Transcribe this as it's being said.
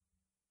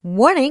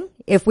Warning,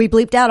 if we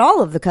bleeped out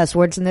all of the cuss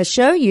words in this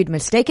show, you'd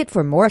mistake it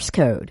for Morse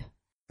code.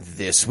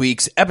 This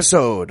week's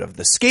episode of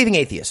The Scathing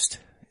Atheist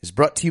is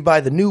brought to you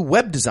by the new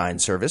web design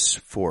service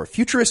for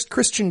futurist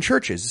Christian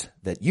churches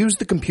that use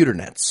the computer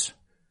nets,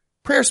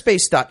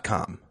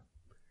 prayerspace.com.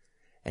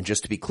 And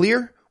just to be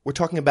clear, we're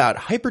talking about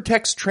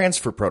hypertext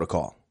transfer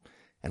protocol,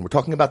 and we're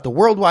talking about the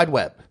World Wide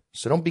Web,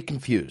 so don't be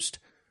confused.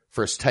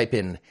 First type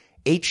in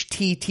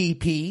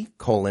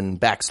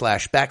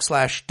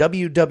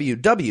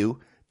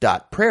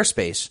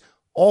http://www.prayerspace,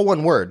 all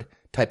one word,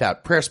 type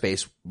out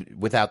prayerspace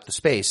without the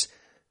space,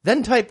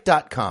 then type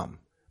 .com,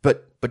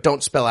 but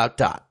don't spell out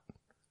dot.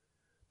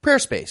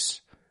 Prayerspace,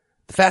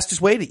 the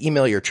fastest way to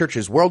email your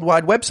church's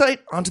worldwide website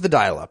onto the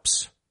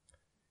dial-ups.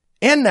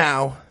 And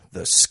now,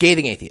 the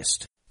Scathing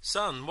Atheist.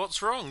 Son,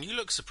 what's wrong? You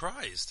look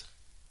surprised.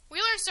 We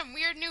learned some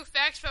weird new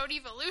facts about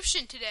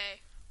evolution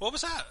today. What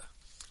was that?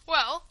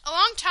 Well, a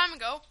long time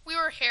ago, we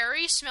were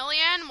hairy, smelly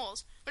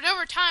animals, but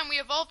over time we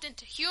evolved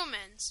into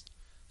humans.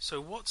 So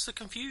what's the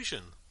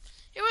confusion?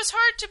 It was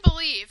hard to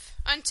believe,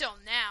 until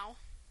now.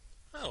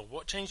 Oh,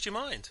 what changed your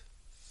mind?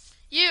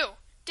 You.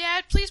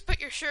 Dad, please put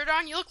your shirt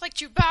on. You look like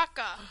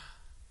Chewbacca.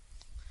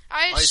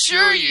 I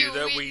assure you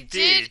that we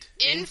did,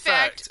 in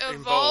fact,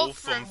 evolve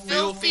from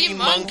filthy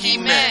monkey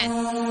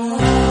men.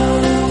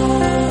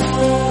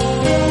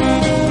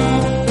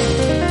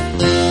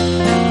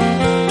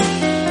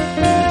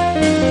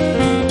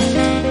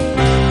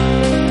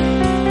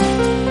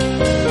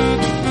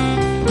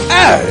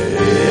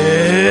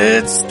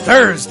 It's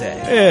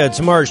Thursday.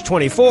 It's March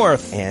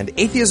 24th. And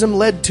atheism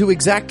led to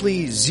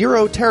exactly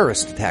 0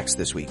 terrorist attacks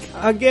this week.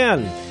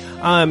 Again,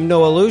 I'm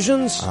No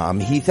Illusions. I'm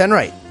Heath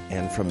Enright.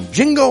 And from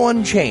Jingo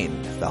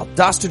Unchained,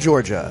 Valdosta,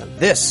 Georgia,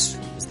 this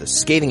is The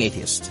Scathing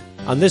Atheist.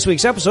 On this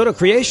week's episode, a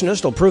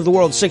creationist will prove the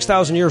world's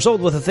 6,000 years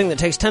old with a thing that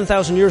takes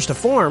 10,000 years to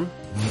form.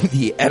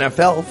 The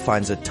NFL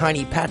finds a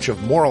tiny patch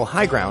of moral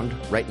high ground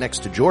right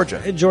next to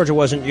Georgia. Georgia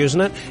wasn't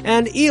using it.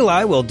 And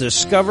Eli will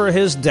discover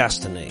his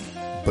destiny.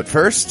 But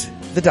first,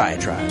 the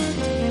diatribe.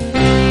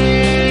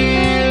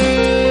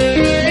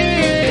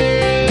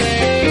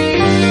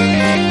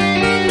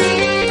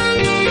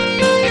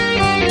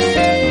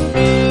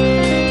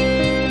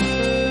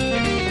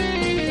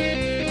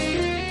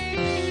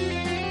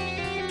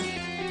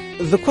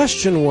 The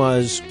question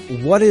was,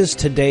 what is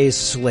today's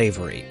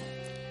slavery?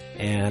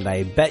 And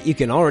I bet you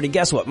can already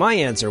guess what my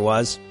answer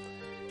was.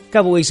 A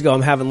couple weeks ago,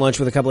 I'm having lunch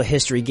with a couple of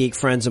history geek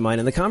friends of mine,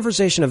 and the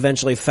conversation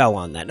eventually fell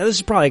on that. Now, this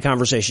is probably a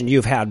conversation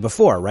you've had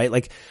before, right?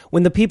 Like,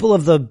 when the people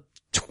of the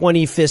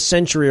 25th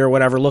century or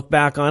whatever look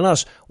back on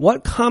us,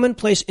 what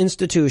commonplace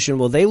institution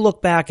will they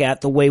look back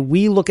at the way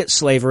we look at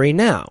slavery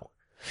now?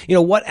 You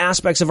know, what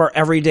aspects of our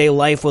everyday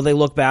life will they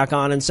look back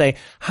on and say,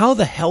 how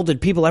the hell did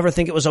people ever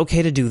think it was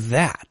okay to do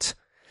that?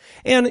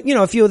 And, you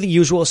know, a few of the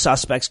usual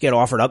suspects get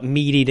offered up.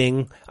 Meat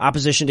eating,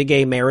 opposition to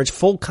gay marriage,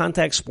 full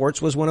contact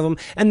sports was one of them.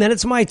 And then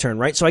it's my turn,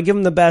 right? So I give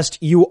them the best,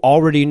 you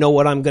already know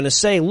what I'm going to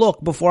say,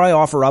 look, before I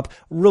offer up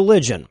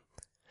religion.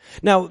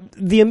 Now,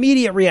 the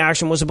immediate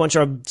reaction was a bunch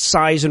of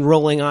sighs and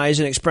rolling eyes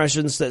and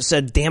expressions that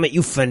said, damn it,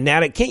 you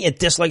fanatic, can't you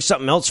dislike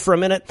something else for a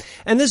minute?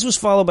 And this was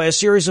followed by a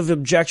series of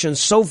objections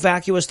so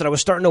vacuous that I was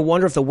starting to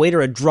wonder if the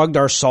waiter had drugged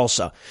our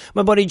salsa.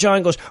 My buddy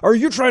John goes, are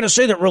you trying to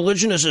say that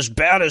religion is as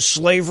bad as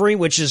slavery?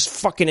 Which is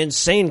fucking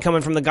insane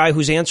coming from the guy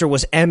whose answer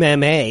was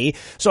MMA.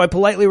 So I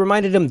politely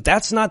reminded him,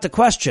 that's not the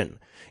question.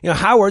 You know,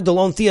 Howard, the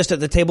lone theist at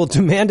the table,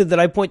 demanded that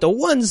I point to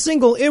one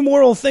single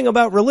immoral thing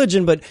about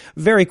religion, but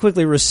very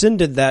quickly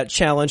rescinded that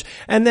challenge.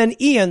 And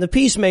then Ian, the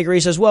peacemaker,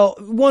 he says, well,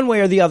 one way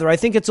or the other, I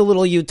think it's a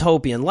little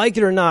utopian. Like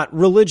it or not,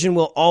 religion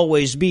will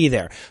always be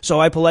there. So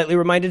I politely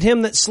reminded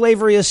him that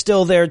slavery is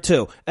still there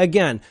too.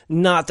 Again,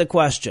 not the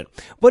question.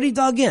 But he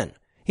dug in.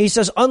 He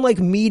says, unlike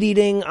meat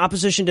eating,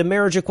 opposition to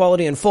marriage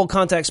equality, and full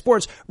contact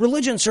sports,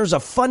 religion serves a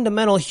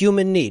fundamental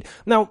human need.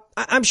 Now,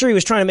 I'm sure he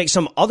was trying to make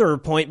some other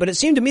point, but it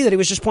seemed to me that he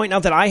was just pointing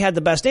out that I had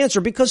the best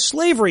answer because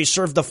slavery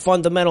served the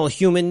fundamental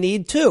human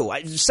need too.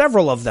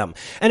 Several of them.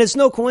 And it's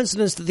no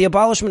coincidence that the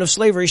abolishment of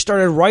slavery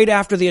started right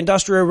after the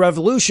Industrial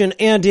Revolution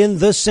and in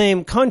the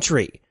same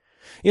country.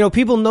 You know,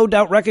 people no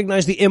doubt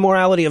recognize the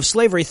immorality of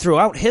slavery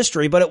throughout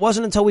history, but it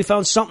wasn't until we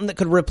found something that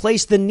could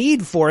replace the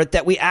need for it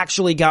that we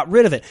actually got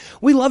rid of it.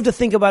 We love to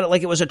think about it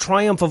like it was a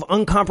triumph of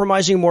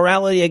uncompromising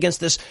morality against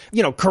this,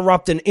 you know,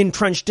 corrupt and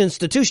entrenched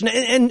institution.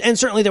 And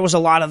certainly there was a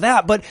lot of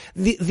that, but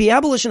the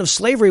abolition of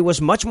slavery was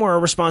much more a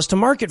response to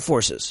market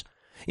forces.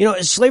 You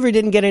know, slavery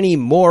didn't get any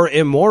more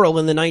immoral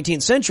in the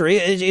 19th century.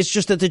 It's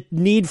just that the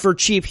need for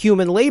cheap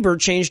human labor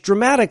changed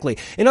dramatically.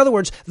 In other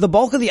words, the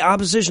bulk of the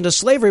opposition to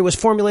slavery was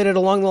formulated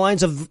along the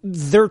lines of,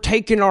 they're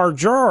taking our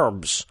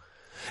jobs.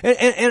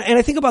 And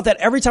I think about that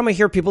every time I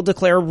hear people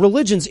declare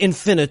religion's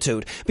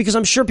infinitude, because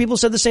I'm sure people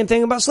said the same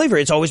thing about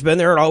slavery. It's always been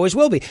there, it always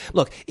will be.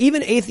 Look,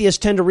 even atheists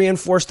tend to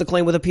reinforce the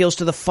claim with appeals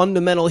to the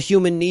fundamental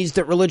human needs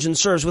that religion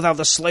serves without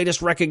the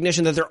slightest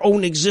recognition that their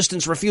own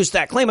existence refutes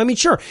that claim. I mean,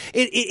 sure,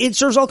 it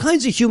serves all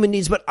kinds of human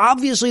needs, but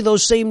obviously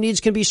those same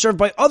needs can be served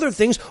by other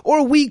things,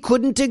 or we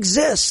couldn't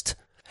exist.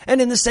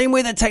 And in the same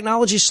way that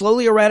technology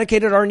slowly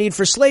eradicated our need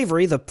for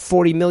slavery, the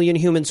 40 million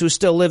humans who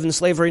still live in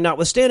slavery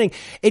notwithstanding,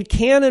 it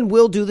can and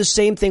will do the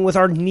same thing with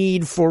our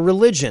need for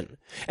religion.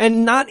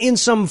 And not in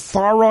some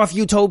far-off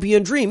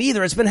utopian dream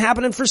either. It's been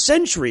happening for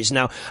centuries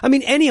now. I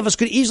mean, any of us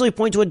could easily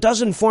point to a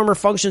dozen former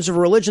functions of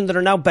religion that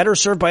are now better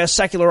served by a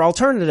secular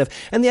alternative.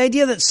 And the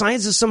idea that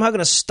science is somehow going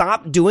to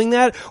stop doing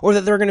that, or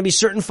that there are going to be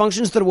certain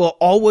functions that will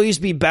always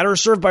be better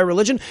served by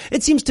religion,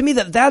 it seems to me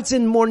that that's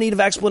in more need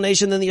of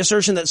explanation than the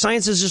assertion that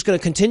science is just going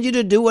to continue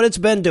to do what it's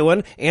been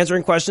doing,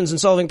 answering questions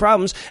and solving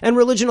problems, and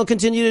religion will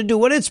continue to do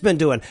what it's been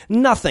doing.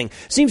 Nothing.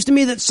 Seems to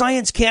me that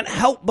science can't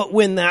help but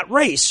win that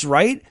race,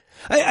 right?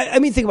 I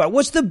mean, think about it.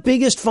 What's the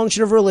biggest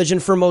function of religion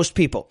for most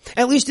people?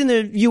 At least in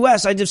the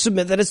U.S., I just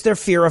submit that it's their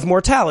fear of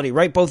mortality,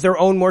 right? Both their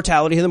own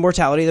mortality and the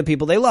mortality of the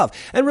people they love.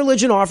 And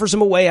religion offers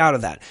them a way out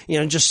of that. You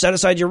know, just set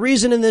aside your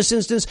reason in this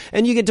instance,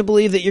 and you get to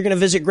believe that you're going to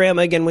visit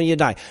grandma again when you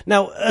die.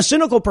 Now, a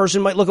cynical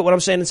person might look at what I'm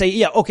saying and say,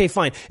 yeah, okay,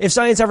 fine. If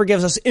science ever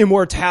gives us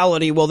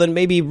immortality, well, then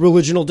maybe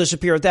religion will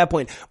disappear at that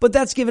point. But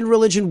that's giving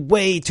religion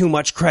way too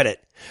much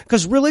credit.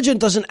 Because religion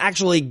doesn't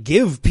actually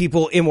give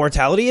people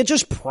immortality, it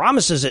just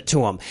promises it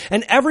to them.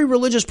 And every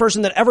religious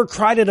person that ever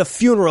cried at a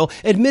funeral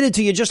admitted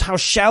to you just how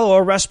shallow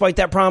a respite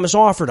that promise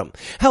offered them.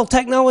 Hell,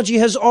 technology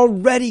has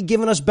already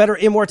given us better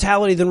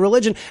immortality than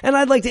religion, and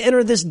I'd like to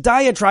enter this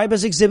diatribe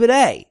as Exhibit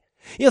A.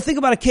 You know, think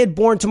about a kid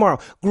born tomorrow,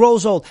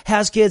 grows old,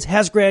 has kids,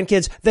 has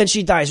grandkids, then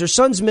she dies. Her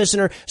son's missing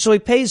her, so he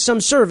pays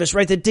some service,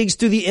 right, that digs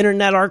through the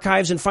internet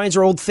archives and finds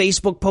her old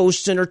Facebook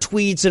posts and her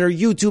tweets and her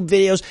YouTube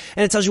videos,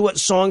 and it tells you what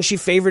songs she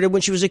favorited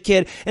when she was a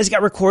kid, and it's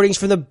got recordings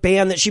from the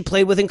band that she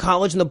played with in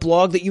college and the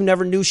blog that you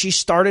never knew she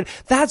started.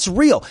 That's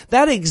real.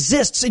 That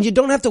exists, and you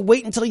don't have to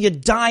wait until you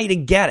die to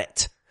get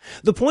it.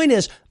 The point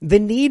is, the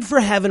need for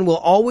heaven will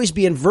always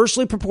be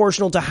inversely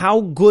proportional to how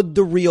good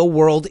the real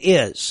world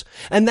is.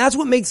 And that's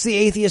what makes the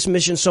atheist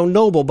mission so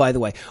noble, by the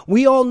way.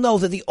 We all know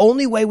that the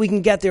only way we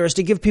can get there is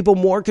to give people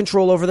more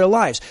control over their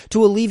lives,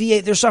 to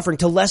alleviate their suffering,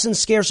 to lessen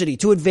scarcity,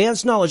 to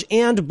advance knowledge,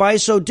 and by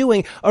so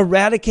doing,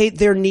 eradicate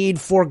their need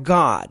for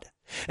God.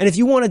 And if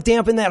you want to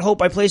dampen that hope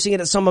by placing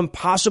it at some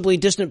impossibly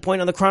distant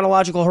point on the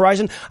chronological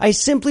horizon, I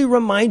simply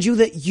remind you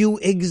that you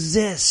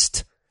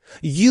exist.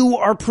 You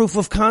are proof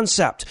of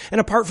concept. And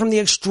apart from the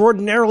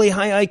extraordinarily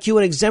high IQ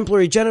and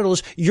exemplary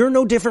genitals, you're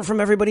no different from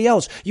everybody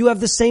else. You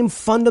have the same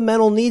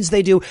fundamental needs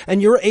they do,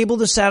 and you're able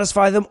to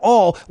satisfy them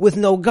all with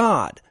no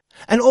God.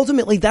 And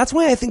ultimately, that's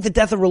why I think the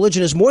death of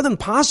religion is more than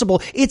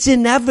possible. It's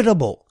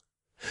inevitable.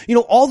 You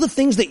know, all the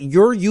things that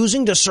you're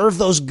using to serve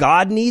those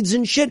God needs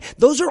and shit,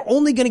 those are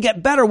only going to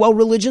get better while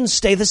religions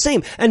stay the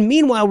same. And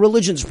meanwhile,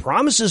 religion's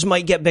promises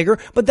might get bigger,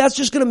 but that's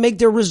just going to make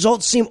their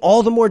results seem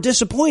all the more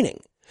disappointing.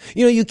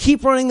 You know, you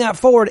keep running that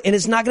forward, and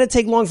it's not going to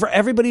take long for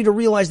everybody to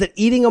realize that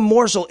eating a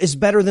morsel is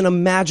better than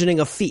imagining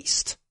a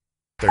feast.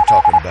 They're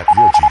talking about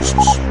your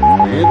Jesus.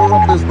 We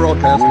interrupt this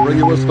broadcast to bring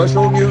you a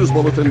special news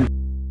bulletin.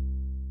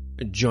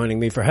 Joining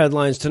me for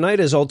headlines tonight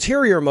is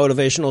ulterior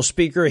motivational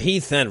speaker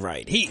Heath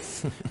Enright.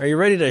 Heath, are you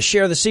ready to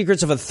share the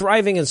secrets of a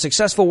thriving and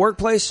successful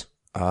workplace?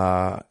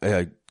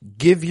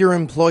 Give your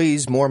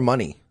employees more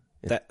money.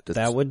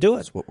 That would do it.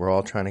 That's what we're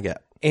all trying to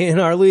get.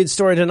 In our lead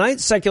story tonight,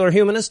 secular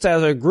humanists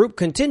as a group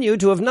continue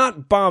to have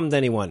not bombed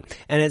anyone.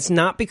 And it's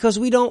not because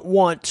we don't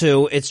want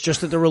to, it's just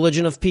that the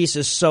religion of peace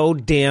is so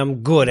damn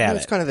good at it.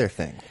 It's kind of their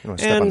thing. You want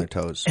to step on their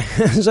toes.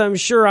 As I'm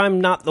sure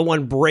I'm not the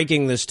one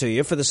breaking this to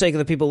you, for the sake of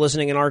the people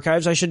listening in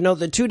archives, I should note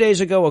that 2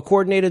 days ago, a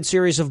coordinated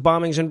series of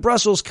bombings in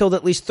Brussels killed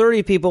at least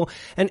 30 people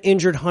and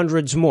injured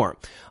hundreds more.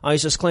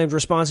 ISIS claimed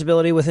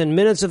responsibility within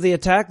minutes of the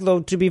attack, though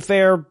to be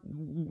fair,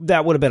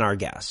 that would have been our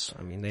guess.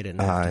 I mean, they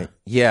didn't have to.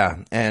 Yeah,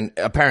 and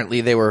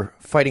apparently they were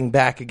fighting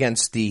back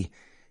against the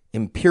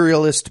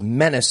imperialist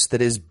menace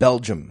that is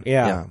Belgium.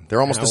 Yeah.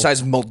 They're almost the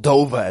size of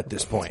Moldova at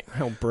this point.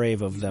 How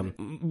brave of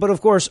them. But of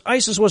course,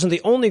 ISIS wasn't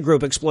the only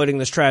group exploiting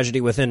this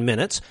tragedy within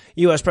minutes.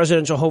 U.S.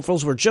 presidential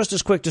hopefuls were just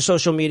as quick to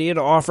social media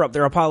to offer up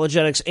their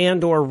apologetics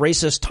and or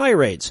racist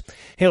tirades.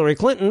 Hillary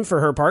Clinton,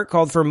 for her part,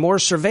 called for more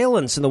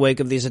surveillance in the wake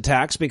of these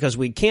attacks because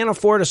we can't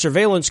afford a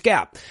surveillance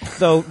gap.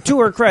 Though, to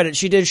her credit,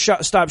 she did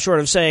stop short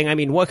of saying, I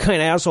mean, what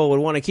kind of asshole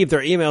would want to keep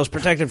their emails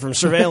protected from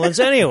surveillance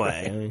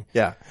anyway?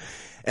 Yeah.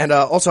 And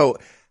also,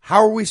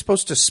 how are we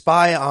supposed to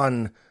spy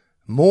on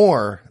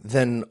more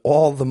than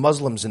all the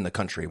Muslims in the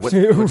country? What's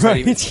that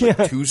even?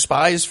 Like 2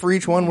 spies for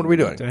each one? What are we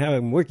doing? To have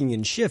them working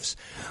in shifts.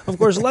 Of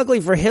course,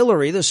 luckily for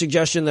Hillary, the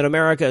suggestion that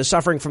America is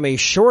suffering from a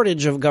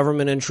shortage of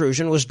government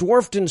intrusion was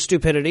dwarfed in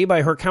stupidity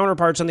by her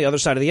counterparts on the other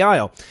side of the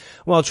aisle.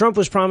 While Trump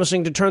was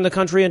promising to turn the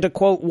country into,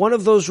 quote, one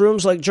of those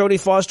rooms like Jodie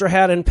Foster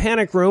had in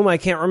Panic Room, I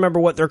can't remember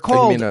what they're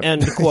called,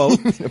 end quote,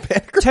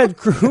 Ted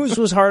Cruz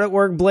was hard at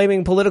work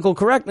blaming political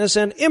correctness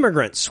and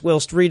immigrants,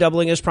 whilst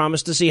redoubling his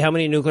promise to see how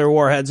many nuclear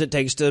warheads it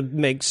takes to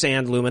make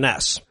sand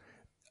luminesce.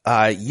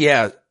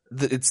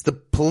 It's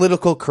the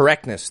political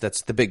correctness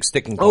that's the big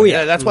sticking point. Oh,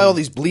 yeah. That's why all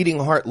these bleeding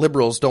heart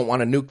liberals don't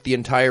want to nuke the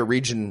entire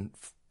region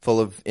full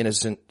of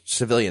innocent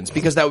civilians,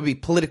 because that would be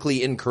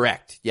politically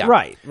incorrect. Yeah.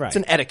 Right. It's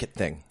an etiquette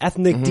thing.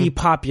 Ethnic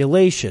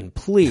depopulation,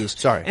 please.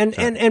 Sorry.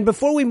 And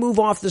before we move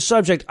off the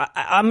subject,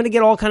 I'm going to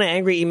get all kind of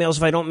angry emails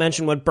if I don't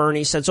mention what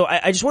Bernie said. So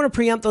I just want to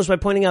preempt those by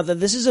pointing out that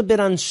this is a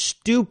bit on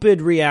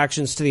stupid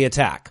reactions to the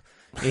attack.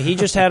 He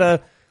just had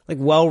a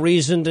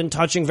well-reasoned and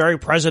touching, very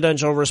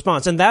presidential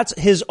response. And that's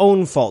his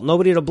own fault.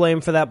 Nobody to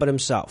blame for that but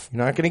himself.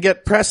 You're not going to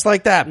get pressed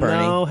like that,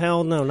 Bernie. No,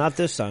 hell no, not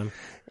this time.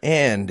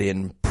 And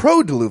in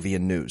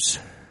pro-Diluvian news,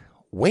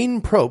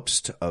 Wayne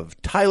Probst of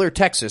Tyler,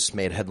 Texas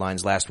made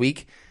headlines last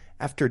week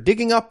after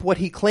digging up what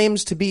he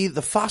claims to be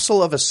the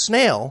fossil of a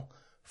snail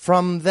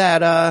from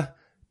that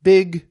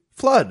big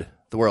flood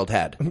the world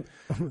had,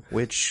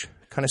 which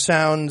kind of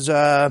sounds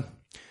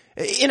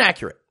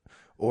inaccurate.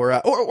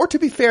 Or to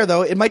be fair,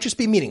 though, it might just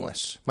be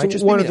meaningless. Might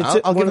just be meaningless.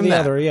 I'll give him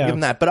that. I'll give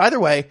him that. But either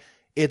way,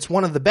 it's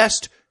one of the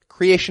best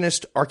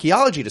creationist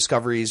archaeology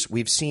discoveries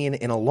we've seen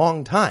in a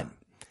long time.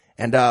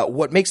 And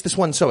what makes this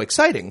one so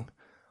exciting,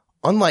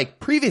 unlike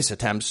previous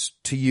attempts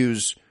to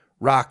use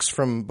rocks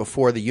from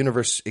before the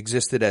universe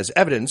existed as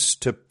evidence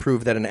to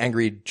prove that an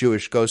angry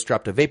Jewish ghost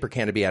dropped a vapor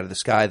canopy out of the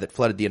sky that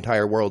flooded the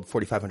entire world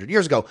 4,500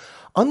 years ago,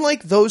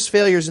 unlike those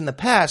failures in the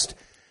past,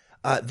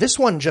 this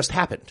one just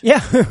happened.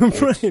 Yeah,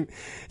 right.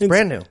 It's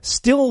brand new.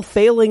 Still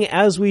failing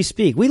as we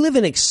speak. We live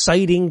in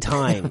exciting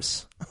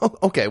times.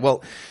 Okay,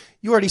 well,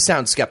 you already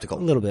sound skeptical.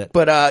 A little bit.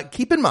 But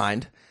keep in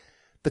mind,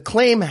 the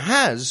claim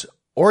has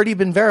already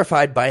been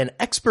verified by an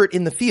expert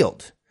in the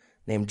field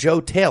named Joe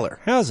Taylor.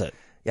 How's it?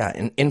 Yeah,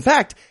 in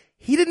fact,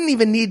 he didn't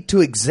even need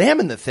to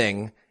examine the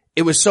thing.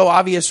 It was so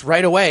obvious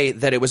right away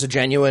that it was a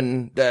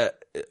genuine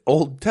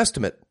Old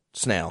Testament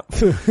snail.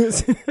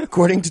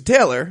 According to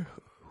Taylor,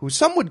 who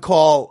some would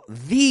call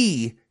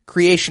the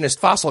creationist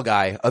fossil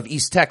guy of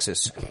East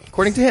Texas,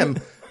 according to him,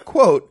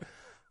 quote,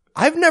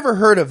 "I've never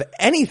heard of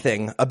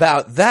anything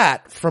about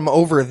that from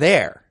over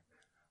there.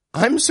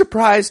 I'm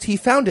surprised he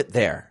found it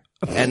there."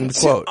 End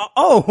quote.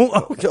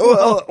 Okay.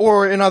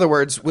 Or in other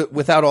words,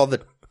 without all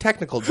the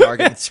technical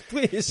jargon,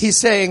 please. He's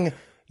saying,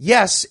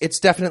 yes,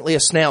 it's definitely a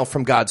snail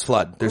from God's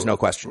flood. There's no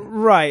question.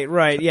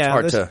 Right, yeah. It's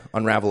hard to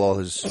unravel all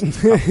his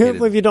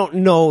if you don't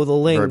know the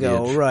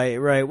lingo. verbiage.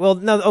 Right. Well,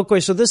 now, okay,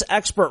 so this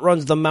expert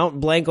runs the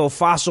Mount Blanco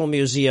Fossil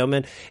Museum,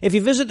 and if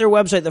you visit their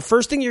website, the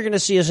first thing you're going to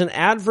see is an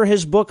ad for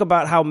his book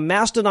about how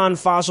mastodon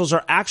fossils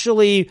are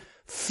actually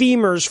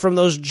femurs from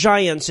those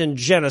giants in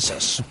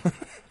Genesis.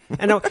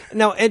 And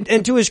now,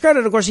 to his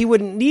credit, of course, he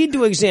wouldn't need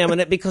to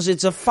examine it because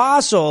it's a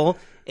fossil.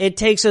 It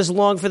takes as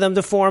long for them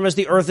to form as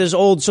the Earth is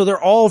old, so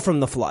they're all from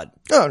the flood.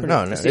 Oh,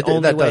 no.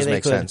 That does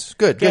make sense.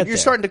 Good. You're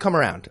starting to come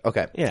around.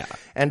 Okay. Yeah.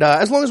 And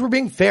as long as we're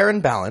being fair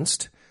and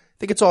balanced, I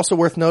think it's also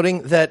worth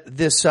noting that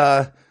this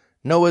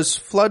Noah's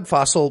flood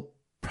fossil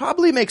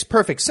probably makes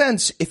perfect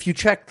sense if you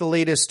check the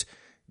latest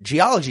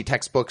geology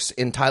textbooks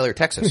in Tyler,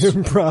 Texas.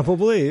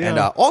 Probably, yeah. And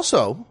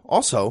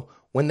also,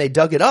 when they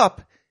dug it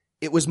up,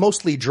 it was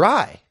mostly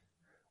dry,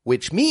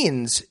 which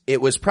means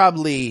it was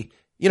probably,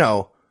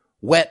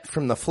 wet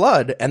from the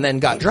flood and then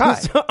got dry.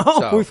 So,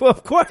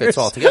 of course. Fits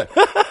all together.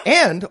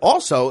 And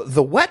also,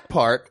 the wet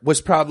part was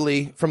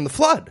probably from the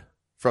flood,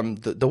 from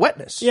the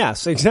wetness.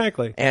 Yes,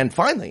 exactly. And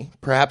finally,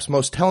 perhaps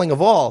most telling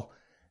of all,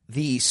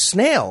 the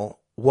snail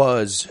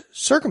was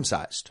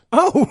circumcised.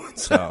 Oh!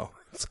 So,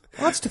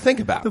 lots to think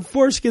about. The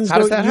foreskins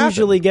don't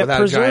usually get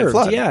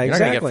preserved. Yeah, You're exactly. not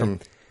going to get from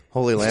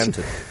Holy Land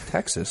to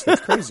Texas.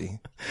 That's crazy.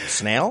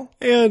 Snail?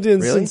 And in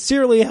Really?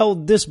 sincerely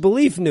held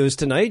disbelief news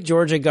tonight,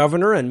 Georgia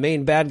governor and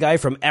main bad guy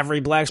from every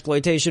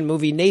blaxploitation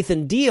movie,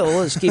 Nathan Deal,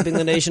 is keeping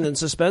the nation in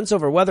suspense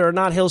over whether or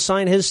not he'll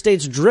sign his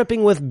state's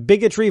dripping with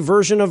bigotry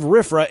version of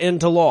RFRA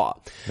into law.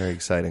 Very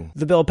exciting.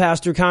 The bill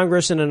passed through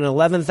Congress in an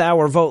 11th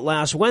hour vote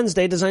last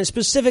Wednesday, designed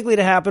specifically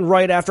to happen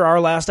right after our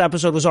last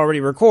episode was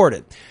already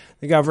recorded.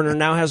 The governor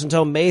now has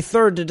until May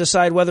 3rd to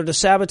decide whether to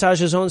sabotage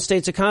his own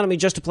state's economy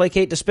just to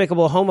placate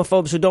despicable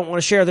homophobes who don't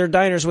want to share their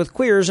diners with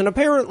queers, and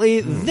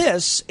apparently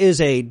this is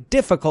a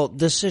difficult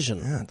decision.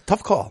 Yeah,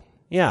 tough call.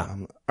 Yeah.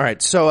 All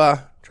right, so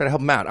try to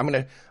help him out. I'm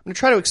gonna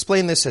try to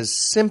explain this as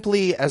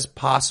simply as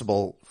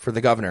possible for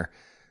the governor.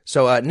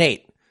 So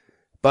Nate,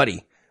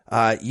 buddy,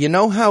 you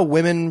know how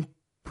women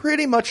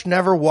pretty much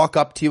never walk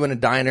up to you in a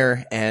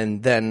diner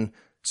and then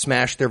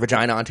smash their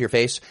vagina onto your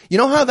face? You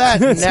know how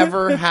that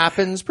never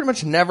happens? Pretty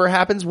much never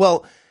happens?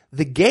 Well,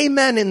 the gay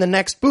men in the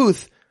next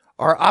booth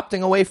are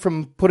opting away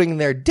from putting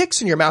their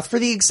dicks in your mouth for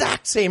the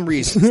exact same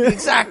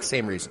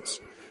reasons.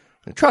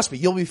 And trust me,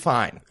 you'll be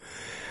fine.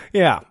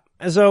 Yeah.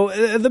 So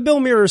the bill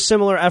mirrors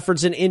similar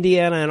efforts in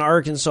Indiana and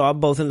Arkansas,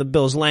 both in the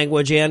bill's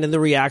language and in the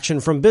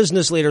reaction from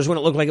business leaders when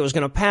it looked like it was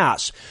going to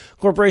pass.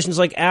 Corporations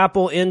like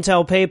Apple,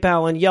 Intel,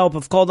 PayPal, and Yelp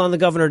have called on the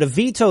governor to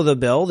veto the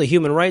bill. The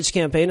Human Rights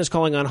Campaign is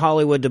calling on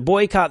Hollywood to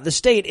boycott the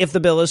state if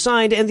the bill is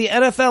signed, and the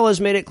NFL has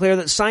made it clear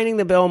that signing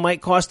the bill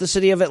might cost the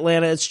city of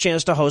Atlanta its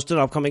chance to host an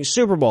upcoming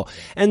Super Bowl.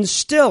 And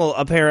still,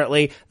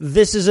 apparently,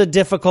 this is a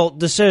difficult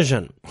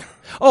decision.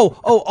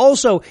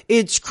 Also,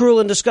 it's cruel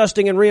and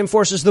disgusting and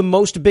reinforces the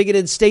most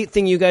bigoted state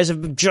thing you guys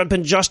have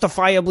been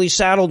justifiably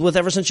saddled with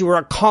ever since you were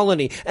a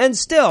colony. And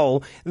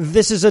still,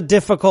 this is a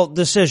difficult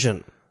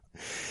decision.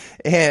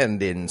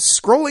 And in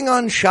scrolling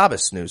on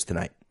Shabbos news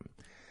tonight,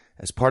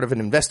 as part of an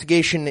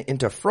investigation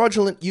into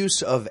fraudulent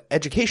use of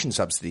education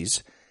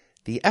subsidies,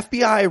 the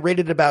FBI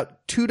raided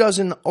about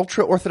 24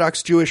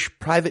 ultra-Orthodox Jewish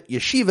private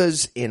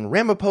yeshivas in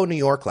Ramapo, New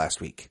York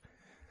last week.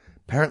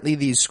 Apparently,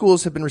 these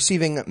schools have been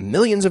receiving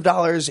millions of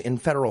dollars in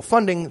federal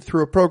funding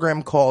through a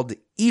program called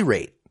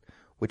E-Rate,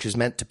 which is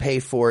meant to pay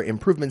for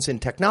improvements in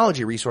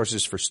technology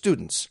resources for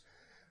students.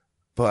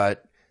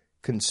 But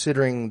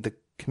considering the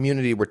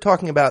community we're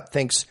talking about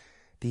thinks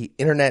the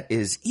internet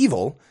is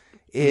evil,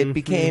 it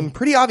became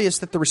pretty obvious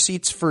that the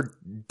receipts for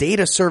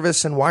data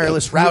service and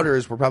wireless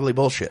routers were probably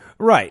bullshit.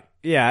 Right.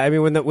 Yeah, I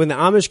mean, when the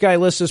Amish guy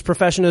lists his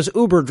profession as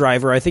Uber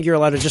driver, I think you're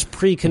allowed to just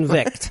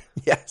pre-convict.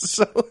 Yeah,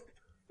 so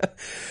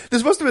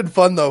this must have been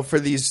fun, though, for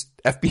these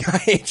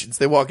FBI agents.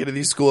 They walk into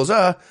these schools.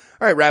 All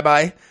right,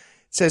 Rabbi, it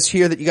says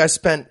here that you guys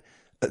spent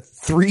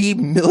 $3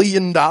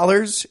 million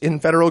in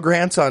federal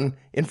grants on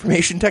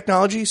information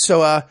technology.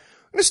 So I'm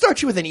going to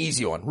start you with an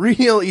easy one,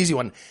 real easy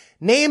one.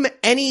 Name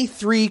any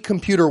 3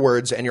 computer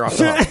words and you're off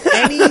the hook.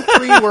 Any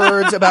 3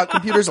 words about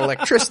computers,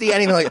 electricity,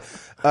 anything like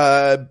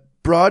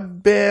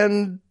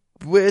broadband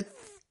with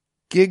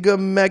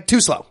gigameg. Too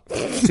slow. I'm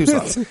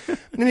going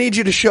to need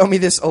you to show me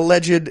this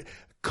alleged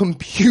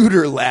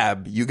computer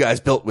lab you guys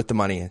built with the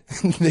money.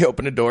 They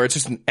open a door. It's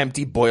just an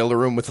empty boiler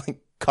room with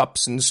like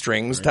cups and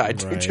strings tied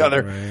to each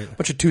other. Right.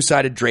 Bunch of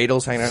 2-sided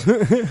dreidels hanging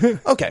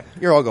out. Okay,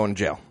 you're all going to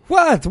jail.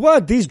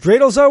 What? These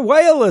dreidels are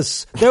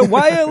wireless. They're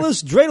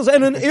wireless dreidels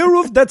and an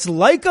earroof that's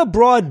like a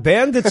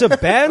broadband. It's a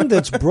band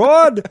that's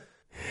broad.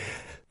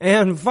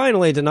 And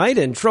finally tonight,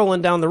 in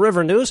Trolling Down the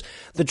River news,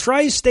 the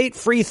Tri-State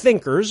Free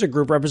Thinkers, a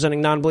group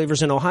representing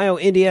non-believers in Ohio,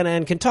 Indiana,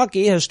 and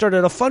Kentucky, has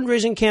started a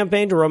fundraising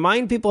campaign to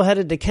remind people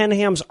headed to Ken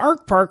Ham's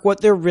Ark Park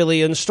what they're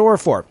really in store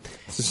for.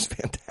 This is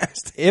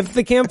fantastic. If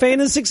the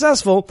campaign is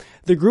successful,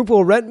 the group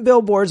will rent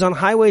billboards on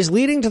highways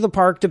leading to the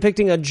park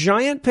depicting a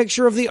giant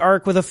picture of the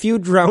Ark with a few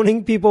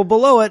drowning people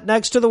below it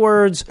next to the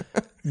words,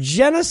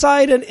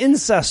 Genocide and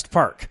Incest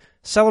Park.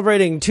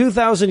 Celebrating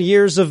 2,000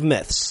 years of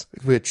myths.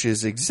 Which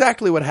is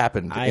exactly what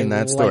happened in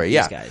that story.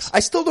 These guys.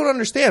 I still don't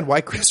understand why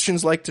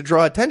Christians like to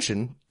draw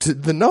attention to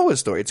the Noah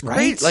story. It's great.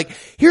 Right? Like,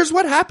 here's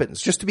what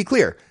happens, just to be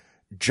clear.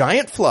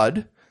 Giant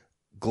flood,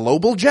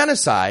 global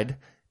genocide,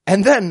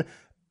 and then,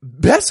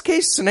 best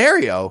case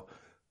scenario,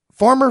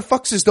 farmer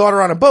fucks his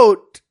daughter on a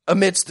boat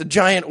amidst a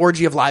giant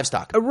orgy of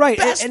livestock. Right.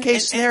 Best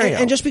case scenario.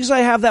 And just because I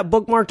have that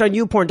bookmarked on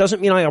YouPorn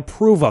doesn't mean I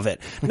approve of it.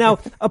 Now,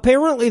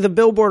 apparently the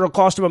billboard will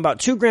cost them about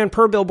 $2,000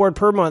 per billboard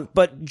per month,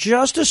 but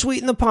just to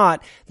sweeten the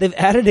pot, they've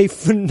added a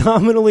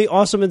phenomenally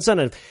awesome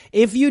incentive.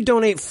 If you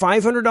donate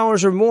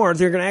 $500 or more,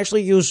 they're going to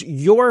actually use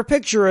your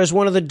picture as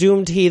one of the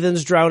doomed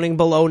heathens drowning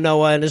below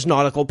Noah and his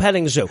nautical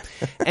petting zoo.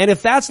 And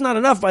if that's not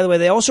enough, by the way,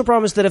 they also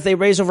promised that if they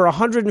raise over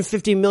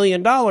 $150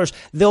 million,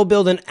 they'll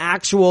build an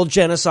actual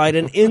genocide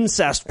and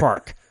incest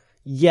park.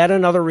 Yet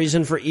another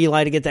reason for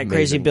Eli to get that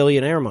crazy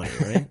billionaire money,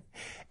 right?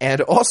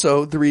 And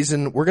also the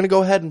reason we're going to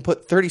go ahead and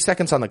put 30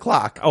 seconds on the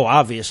clock. Oh,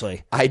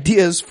 obviously.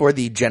 Ideas for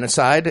the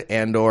genocide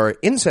and or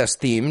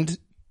incest-themed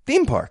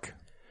theme park.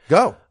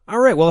 Go. All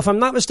right. Well, if I'm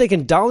not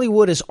mistaken,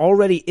 Dollywood is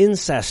already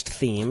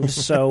incest-themed.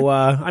 So,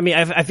 I mean,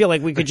 I feel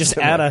like we could just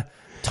add a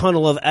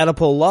tunnel of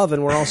Oedipal love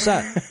and we're all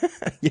set.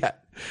 Yeah.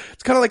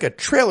 It's kind of like a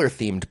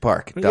trailer-themed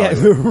park.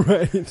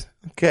 Dollywood. Yeah, right.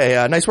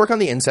 Okay. Nice work on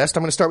the incest.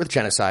 I'm going to start with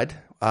genocide.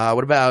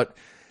 What about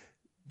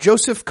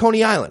Joseph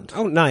Coney Island?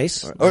 Oh,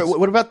 nice. Or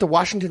what about the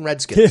Washington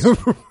Redskins?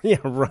 Yeah,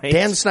 right.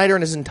 Dan Snyder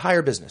and his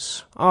entire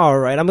business. All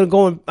right. I'm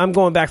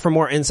going back for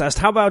more incest.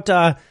 How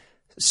about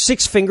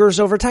Six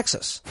Fingers over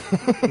Texas?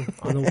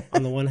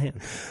 on the one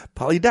hand.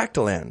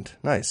 Polydactyland.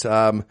 Nice.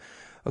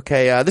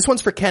 Okay, this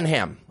one's for Ken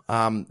Ham.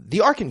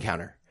 The Ark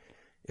Encounter.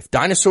 If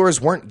dinosaurs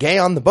weren't gay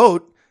on the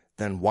boat,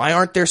 then why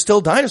aren't there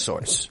still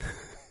dinosaurs?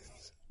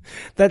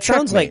 That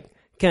sounds like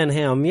Ken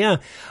Ham, yeah.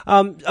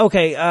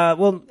 Okay,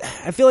 well,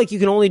 I feel like you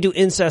can only do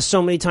incest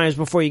so many times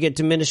before you get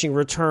diminishing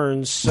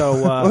returns,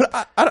 so...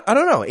 I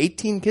don't know,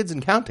 18 kids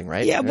and counting,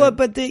 right? Yeah,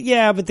 but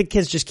the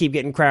kids just keep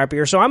getting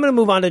crappier, so I'm gonna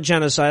move on to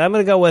genocide. I'm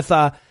gonna go with,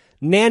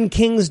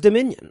 Nanking's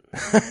Dominion.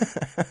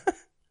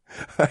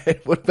 All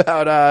right, what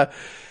about,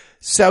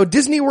 South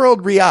Disney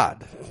World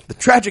Riyadh, the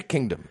Tragic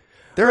Kingdom?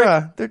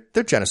 They're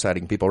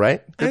genociding people,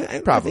 right?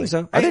 Probably. I think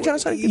so. Are they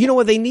genociding people? You know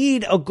what? They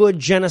need a good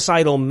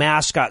genocidal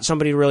mascot,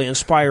 somebody to really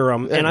inspire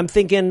them. And I'm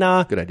thinking,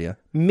 good idea.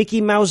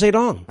 Mickey Mao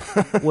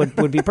Zedong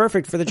would be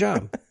perfect for the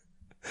job.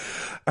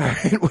 All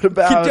right. What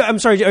about? I'm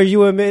sorry. Are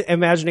you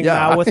imagining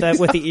Mao with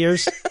the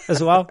ears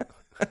as well?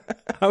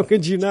 How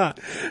could you not?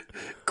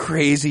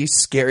 Crazy,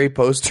 scary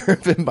poster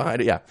of him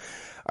behind it. Yeah.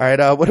 All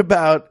right. What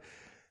about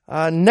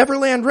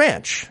Neverland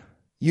Ranch?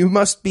 You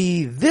must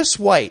be this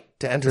white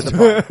to enter the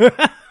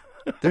park.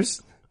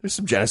 There's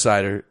some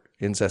genocide or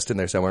incest in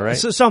there somewhere, right?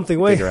 So something.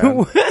 Wait.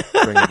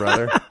 Bring your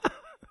brother.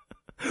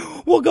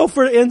 We'll go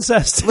for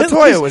incest.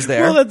 LaToya was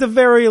there. Well, at the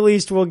very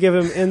least, we'll give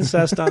him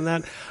incest on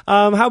that.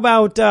 How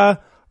about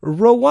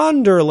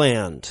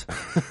Rwanderland?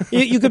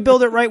 You could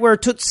build it right where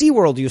Tootsie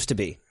World used to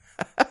be.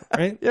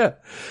 Right? Yeah,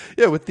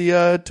 with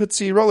the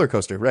Tootsie roller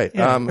coaster, right?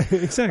 Yeah,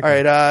 exactly.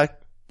 All right,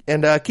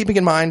 and keeping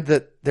in mind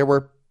that there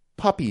were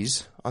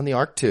puppies on the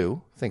Ark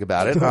too. Think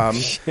about it.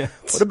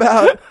 What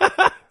about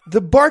the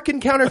Bark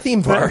Encounter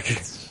theme park,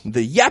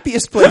 the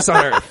yappiest place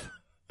on earth?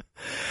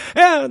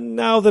 And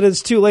now that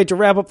it's too late to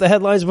wrap up the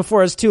headlines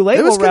before it's too late,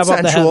 we'll wrap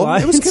up the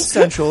headlines. It was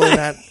consensual in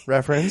that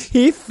reference.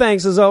 Heath,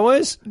 thanks as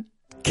always.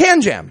 Can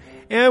Jam.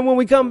 And when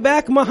we come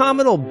back,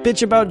 Muhammad will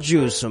bitch about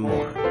Jews some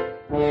more.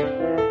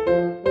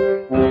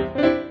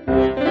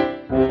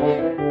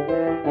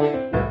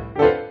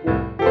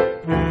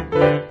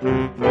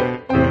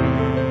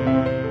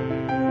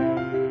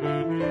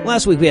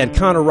 Last week we had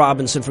Connor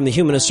Robinson from the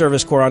Humanist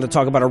Service Corps on to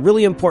talk about a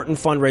really important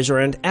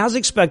fundraiser, and as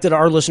expected,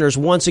 our listeners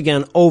once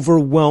again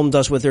overwhelmed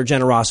us with their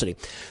generosity.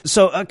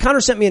 So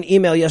Connor sent me an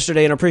email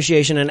yesterday in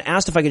appreciation and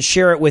asked if I could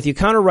share it with you.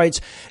 Connor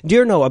writes,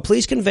 "Dear Noah,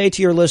 please convey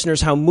to your listeners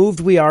how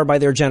moved we are by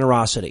their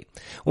generosity.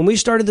 When we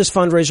started this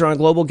fundraiser on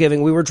Global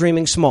Giving, we were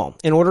dreaming small.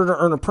 In order to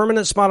earn a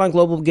permanent spot on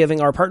Global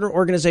Giving, our partner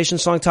organization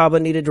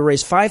Songtaba needed to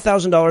raise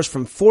 $5,000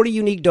 from 40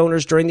 unique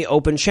donors during the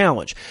open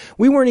challenge.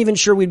 We weren't even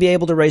sure we'd be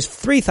able to raise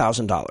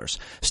 $3,000.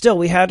 Still,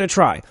 we had to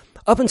try.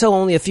 Up until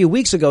only a few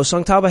weeks ago,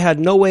 Songtaba had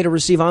no way to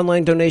receive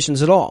online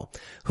donations at all.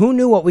 Who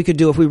knew what we could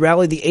do if we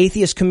rallied the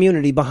atheist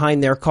community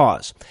behind their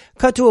cause?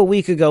 Cut to a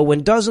week ago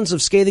when dozens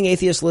of Scathing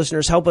Atheist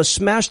listeners help us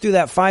smash through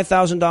that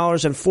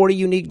 $5,000 and 40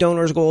 unique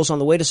donors goals on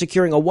the way to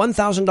securing a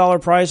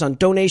 $1,000 prize on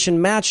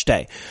Donation Match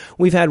Day.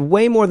 We've had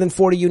way more than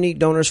 40 unique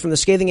donors from the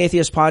Scathing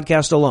Atheist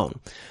podcast alone.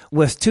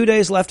 With 2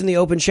 days left in the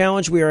open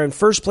challenge, we are in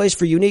first place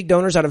for unique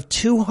donors out of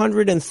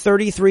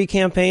 233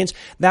 campaigns.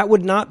 That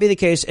would not be the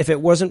case if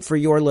it wasn't for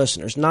your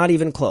listeners. Not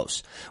even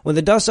close. When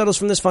the dust settles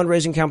from this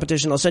fundraising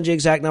competition, I'll send you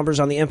exact numbers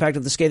on the impact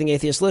of the Scathing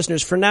Atheist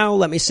listeners. For now,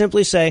 let me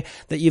simply say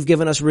that you've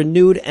given us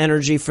renewed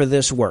energy for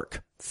this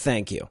work.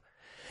 Thank you.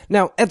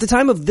 Now, at the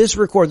time of this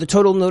record, the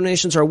total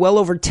donations are well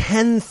over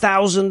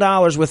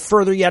 $10,000 with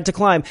further yet to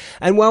climb.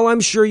 And while I'm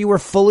sure you were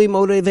fully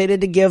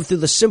motivated to give through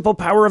the simple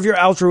power of your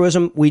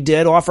altruism, we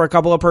did offer a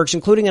couple of perks,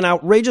 including an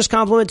outrageous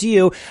compliment to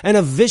you and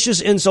a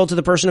vicious insult to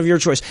the person of your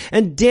choice.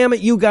 And damn it,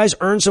 you guys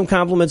earned some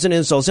compliments and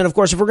insults. And of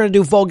course, if we're going to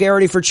do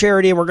Vulgarity for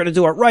charity and we're going to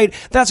do it right,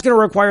 that's going to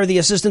require the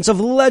assistance of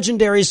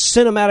legendary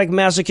cinematic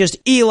masochist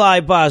Eli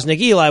Bosnick.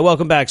 Eli,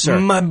 welcome back, sir.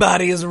 My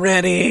body is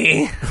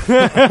ready.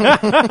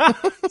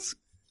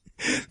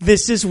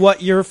 This is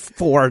what you're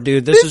for,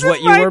 dude. This is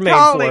what you were made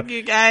for.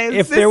 You guys.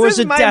 If there was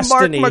a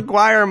destiny. Mark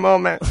McGuire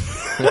moment.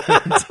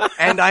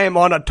 And I am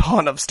on a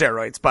ton of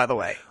steroids, by the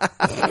way.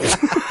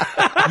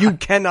 You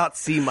cannot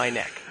see my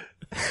neck.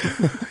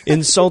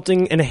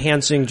 Insulting,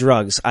 enhancing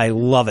drugs. I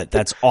love it.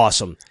 That's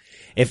awesome.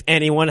 If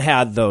anyone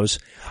had those.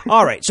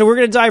 All right, so we're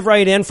going to dive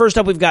right in. First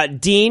up, we've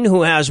got Dean,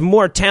 who has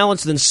more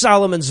talents than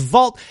Solomon's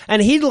Vault,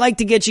 and he'd like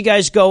to get you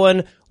guys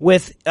going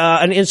with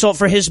an insult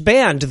for his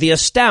band, The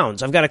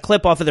Astounds. I've got a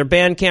clip off of their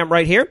Bandcamp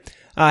right here.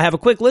 Have a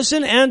quick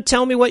listen and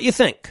tell me what you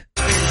think.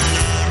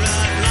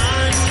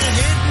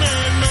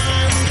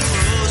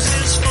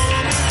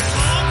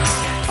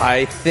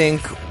 I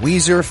think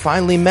Weezer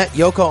finally met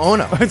Yoko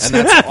Ono, and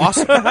that's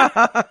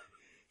awesome.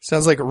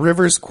 Sounds like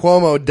Rivers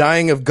Cuomo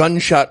dying of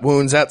gunshot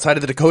wounds outside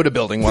of the Dakota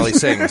building while he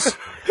sings.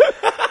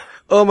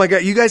 Oh my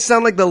god, you guys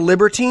sound like the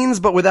Libertines,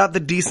 but without the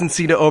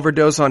decency to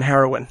overdose on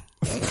heroin.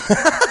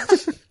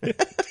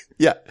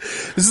 Yeah.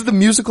 This is the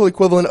musical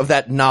equivalent of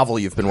that novel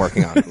you've been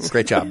working on.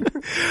 Great job.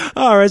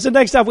 All right, so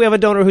next up we have a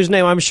donor whose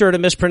name I'm sure to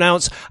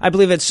mispronounce. I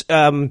believe it's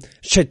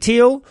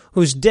Chatil,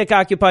 whose dick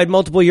occupied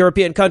multiple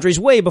European countries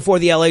way before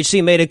the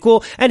LHC made it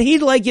cool, and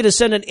he'd like you to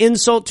send an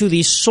insult to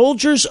the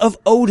Soldiers of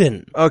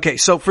Odin. Okay,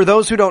 so for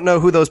those who don't know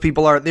who those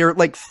people are, they're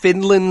like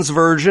Finland's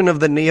version of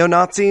the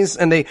neo-Nazis,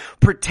 and they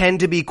pretend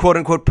to be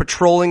quote-unquote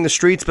patrolling the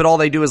streets, but all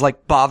they do is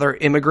like bother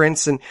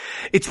immigrants, and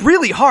it's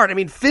really hard. I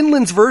mean,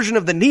 Finland's version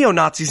of the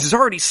neo-Nazis is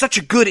already such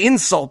a good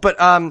insult, but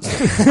how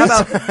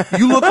about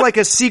you look like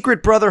a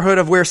secret brotherhood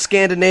of where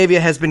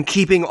Scandinavia has been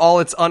keeping all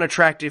its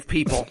unattractive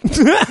people.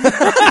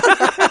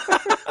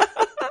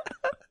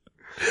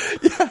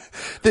 Yeah,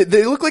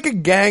 they look like a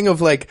gang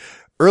of like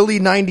early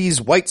 90s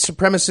white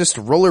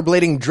supremacist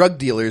rollerblading drug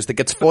dealers that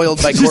gets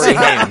foiled by Corey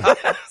Haim.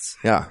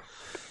 Yeah.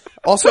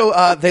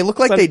 Also, they look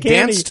like they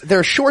danced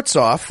their shorts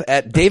off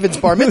at David's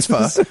bar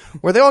mitzvah,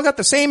 where they all got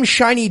the same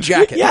shiny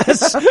jacket.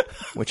 Yes.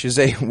 Which is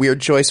a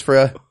weird choice for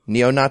a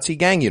neo-Nazi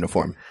gang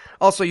uniform.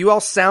 Also, you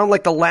all sound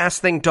like the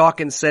last thing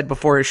Dawkins said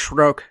before his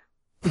stroke.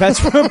 That's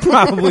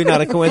probably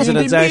not a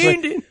coincidence,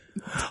 actually.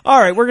 All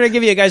right, we're going to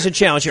give you guys a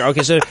challenge here.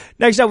 Okay, so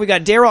next up we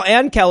got Daryl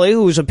and Kelly,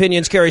 whose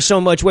opinions carry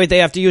so much weight they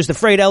have to use the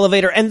freight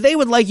elevator, and they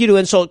would like you to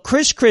insult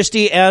Chris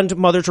Christie and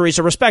Mother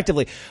Teresa,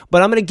 respectively.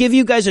 But I'm going to give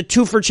you guys a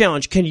 2-for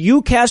challenge. Can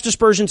you cast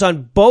aspersions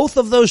on both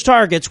of those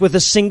targets with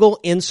a single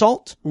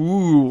insult?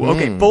 Ooh,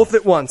 okay, both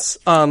at once.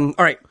 All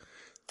right.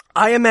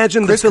 I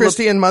imagine Chris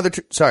Christie and Mother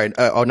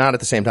not at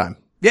the same time.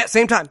 Yeah,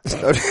 same time.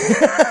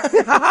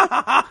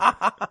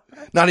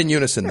 Not in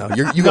unison, though.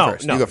 You go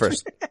first. No. You go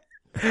first.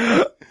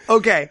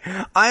 Okay.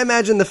 I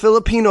imagine the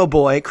Filipino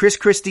boy Chris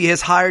Christie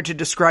has hired to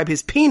describe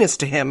his penis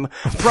to him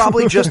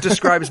probably just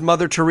describes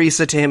Mother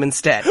Teresa to him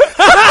instead.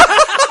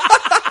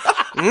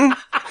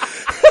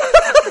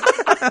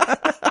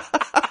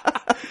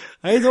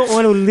 I don't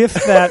want to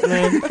lift that,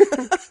 man.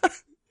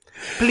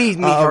 Please,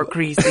 Mr.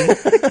 Christie.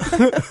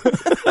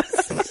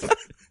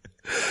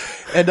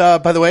 And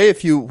by the way,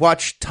 if you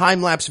watch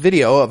time-lapse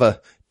video of a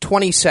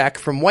 20-sack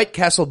from White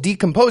Castle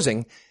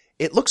decomposing,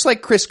 it looks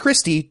like Chris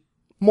Christie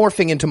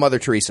morphing into Mother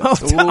Teresa.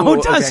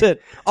 Does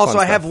it? Also,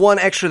 I have one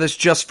extra that's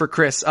just for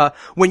Chris.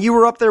 When you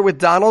were up there with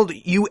Donald,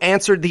 you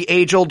answered the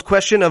age-old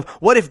question of,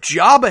 what if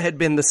Jabba had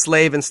been the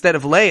slave instead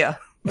of Leia?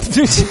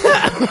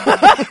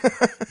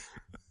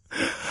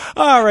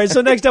 All right,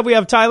 so next up we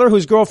have Tyler,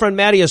 whose girlfriend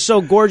Maddie is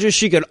so gorgeous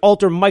she could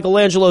alter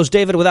Michelangelo's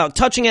David without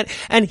touching it,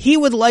 and he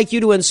would like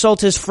you to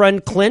insult his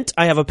friend Clint.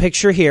 I have a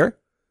picture here.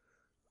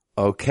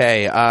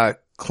 Okay,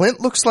 Clint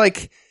looks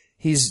like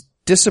he's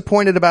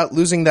disappointed about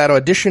losing that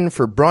audition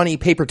for brawny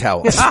paper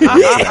towels.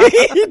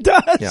 He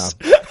does. Yeah.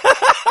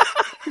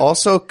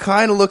 Also,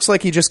 kind of looks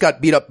like he just got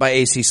beat up by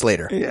AC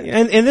Slater.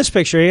 And in this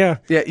picture, yeah.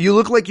 Yeah, you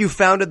look like you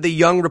founded the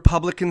Young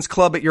Republicans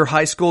Club at your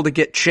high school to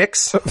get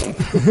chicks.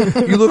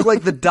 You look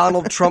like the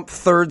Donald Trump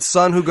third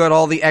son who got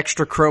all the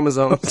extra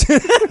chromosomes.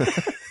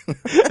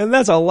 And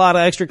that's a lot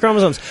of extra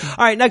chromosomes.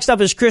 All right, next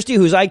up is Christy,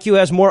 whose IQ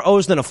has more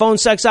O's than a phone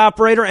sex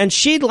operator, and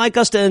she'd like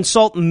us to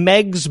insult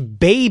Meg's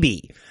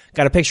baby.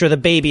 Got a picture of the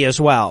baby as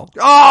well.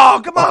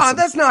 Oh, come on,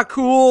 that's not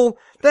cool.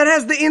 That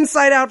has the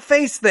inside-out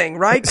face thing,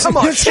 right? Come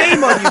on,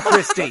 shame on you,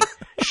 Christy.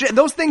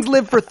 Those things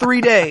live for 3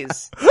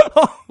 days.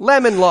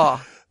 Lemon law.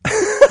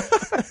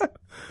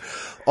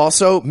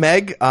 Also,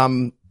 Meg,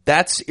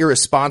 that's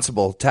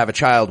irresponsible to have a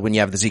child when you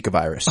have the Zika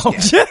virus. Oh,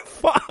 yeah.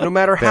 No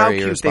matter how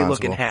Very cute they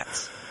look in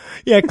hats.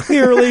 Yeah,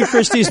 clearly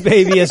Christy's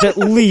baby is at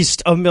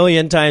least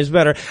 1,000,000 times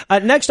better.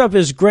 Next up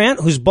is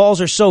Grant, whose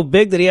balls are so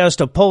big that he has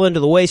to pull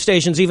into the way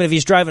stations even if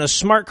he's driving a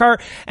smart car,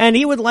 and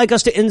he would like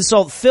us to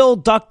insult Phil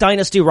Duck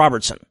Dynasty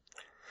Robertson.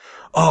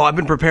 Oh, I've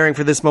been preparing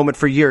for this moment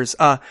for years.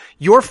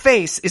 Your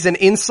face is an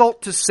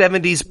insult to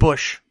 70s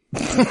Bush.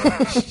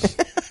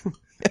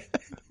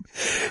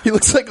 He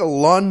looks like a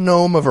lawn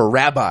gnome of a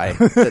rabbi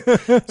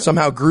that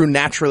somehow grew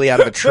naturally out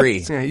of a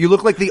tree. Yeah, you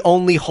look like the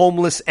only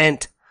homeless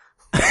ent.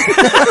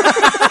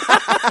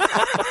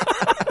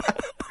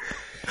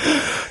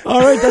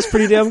 All right, that's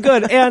pretty damn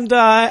good. And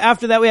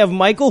after that, we have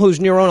Michael, whose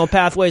neuronal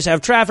pathways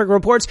have traffic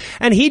reports,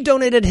 and he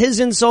donated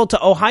his insult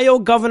to Ohio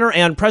Governor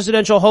and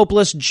presidential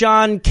hopeless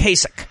John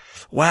Kasich.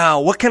 Wow,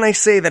 what can I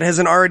say that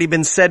hasn't already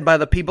been said by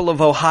the people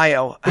of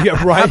Ohio?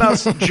 Yeah, right. How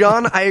about,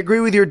 John, I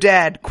agree with your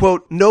dad.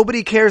 Quote,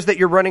 nobody cares that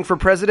you're running for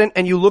president,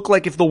 and you look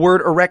like if the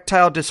word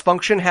erectile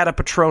dysfunction had a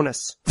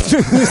Patronus.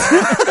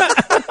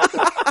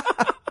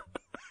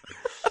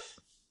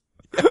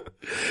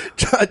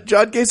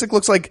 John Kasich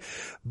looks like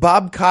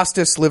Bob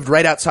Costas lived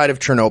right outside of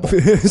Chernobyl.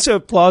 It's a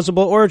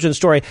plausible origin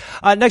story.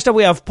 Next up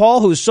we have Paul,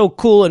 who's so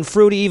cool and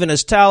fruity even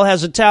his towel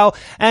has a towel,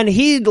 and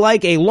he'd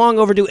like a long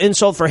overdue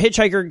insult for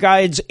Hitchhiker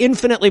Guide's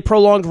infinitely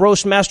prolonged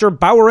roast master,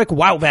 Bowerick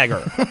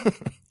Wowbagger.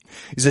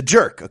 He's a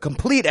jerk, a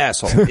complete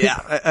asshole. Yeah,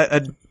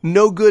 a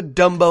no good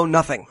Dumbo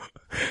nothing.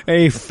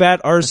 A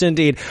fat arse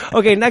indeed.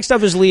 Okay, next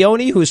up is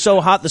Leonie, who's so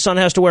hot the sun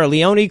has to wear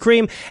Leonie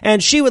cream,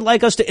 and she would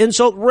like us to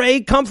insult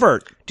Ray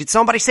Comfort. Did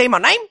somebody say my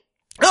name?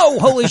 Oh,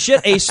 holy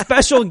shit, a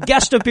special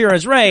guest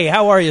appearance. Ray,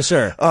 how are you,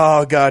 sir?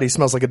 Oh, God, he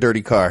smells like a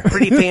dirty car.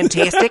 Pretty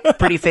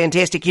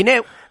fantastic. You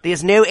know,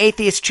 there's no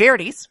atheist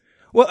charities.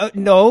 Well,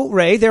 no,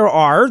 Ray, there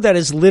are. That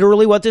is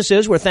literally what this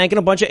is. We're thanking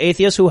a bunch of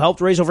atheists who helped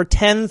raise over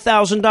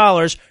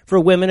 $10,000 for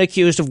women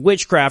accused of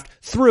witchcraft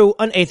through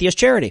an atheist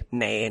charity.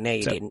 No, you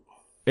didn't.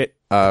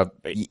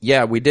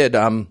 Yeah, we did.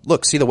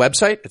 Look, see the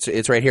website?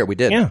 It's right here. We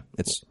did. Yeah.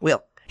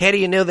 Well, how do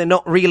you know they're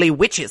not really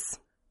witches?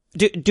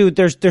 Dude,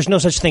 there's no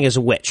such thing as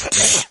a witch.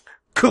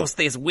 Of course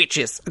there's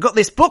witches. I got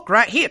this book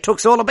right here.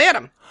 Talks all about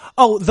them.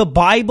 Oh, the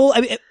Bible?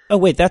 I mean, oh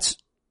wait,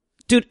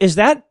 dude, is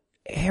that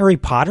Harry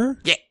Potter?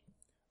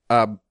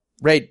 Yeah.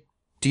 Ray,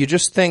 do you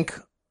just think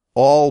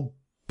all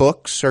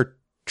books are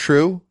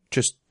true?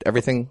 Just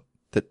everything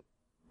that...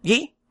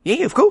 Yeah,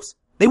 of course.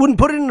 They wouldn't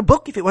put it in a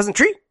book if it wasn't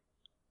true.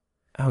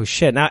 Oh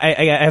shit! Now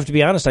I have to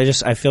be honest.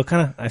 I feel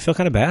kind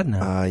of bad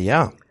now.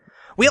 Yeah.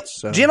 Well,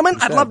 gentlemen,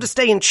 I'd love to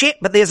stay and chat,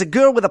 but there's a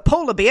girl with a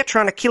polar bear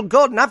trying to kill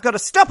God, and I've got to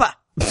stop her.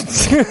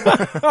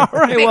 All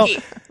right, well,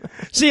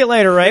 see you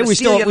later, Ray. We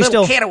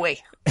still cat away.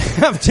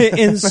 have to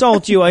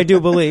insult you, I do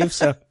believe.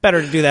 So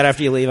better to do that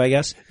after you leave, I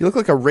guess. You look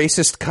like a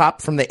racist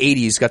cop from the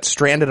 80s got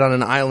stranded on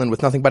an island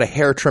with nothing but a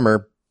hair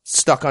trimmer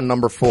stuck on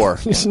number 4.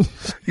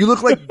 You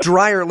look like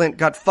Dryer Lint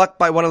got fucked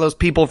by one of those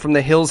people from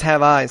The Hills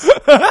Have Eyes.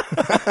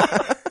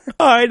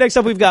 All right, next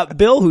up we've got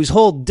Bill, whose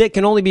whole dick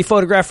can only be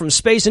photographed from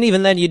space, and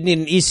even then you'd need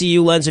an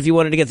ECU lens if you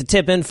wanted to get the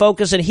tip in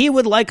focus, and he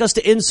would like us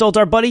to insult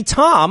our buddy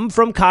Tom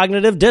from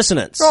Cognitive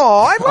Dissonance. Oh,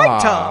 I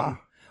like Tom.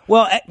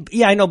 Well,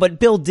 yeah, I know, but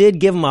Bill did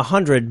give him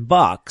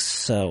 $100,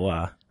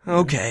 so,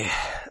 Okay.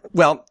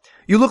 Well,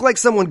 You look like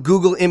someone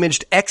Google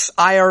imaged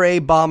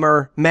ex-IRA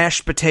bomber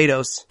mashed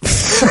potatoes.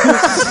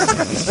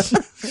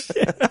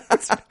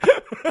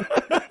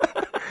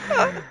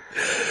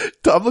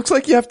 Tom looks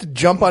like you have to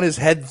jump on his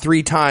head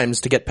 3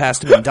 times to get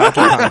past him in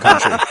Donkey Kong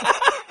Country.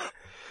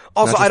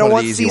 Also, I don't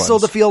want Cecil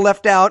to feel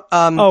left out.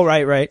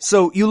 Right.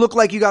 So you look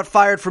like you got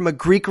fired from a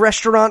Greek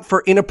restaurant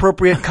for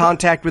inappropriate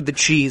contact with the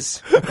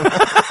cheese.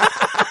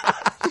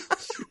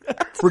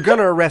 We're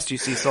gonna arrest you,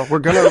 Cecil. We're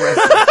gonna arrest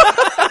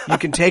you. You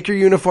can take your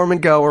uniform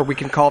and go, or we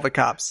can call the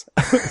cops.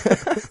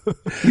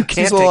 You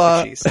can't Cecil, take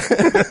the cheese.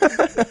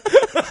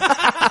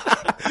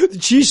 The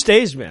cheese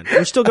stays, man.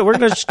 We're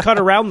gonna just cut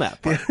around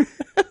that part.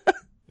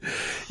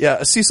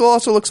 Yeah, Cecil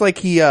also looks like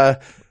he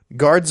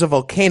guards a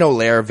volcano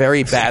lair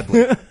very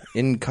badly.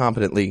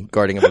 Incompetently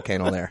guarding a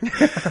volcano lair.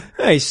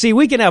 Hey, see,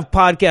 we can have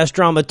podcast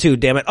drama too,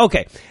 damn it.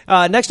 Okay,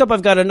 next up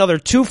I've got another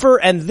twofer,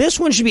 and this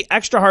one should be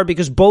extra hard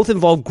because both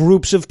involve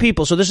groups of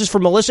people. So this is for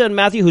Melissa and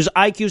Matthew, whose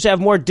IQs have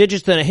more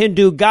digits than a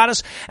Hindu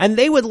goddess, and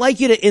they would like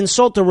you to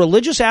insult the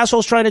religious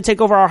assholes trying to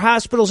take over our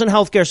hospitals and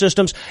healthcare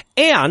systems,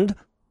 and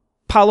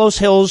Palos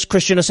Hills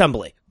Christian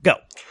Assembly. Go.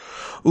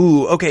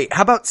 Ooh, okay.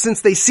 How about, since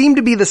they seem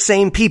to be the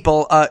same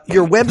people,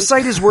 your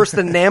website is worse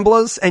than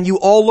Nambla's, and you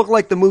all look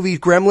like the movie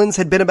Gremlins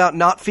had been about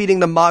not feeding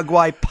the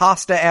Mogwai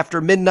pasta after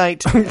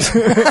midnight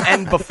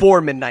and before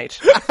midnight.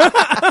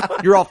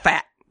 You're all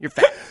fat. You're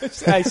fat.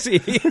 I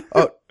see.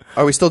 Oh,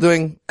 are we still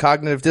doing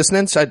cognitive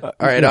dissonance? All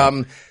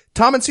right.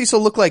 Tom and Cecil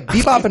look like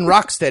Bebop and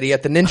Rocksteady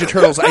at the Ninja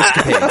Turtles ice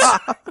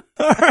capades.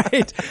 All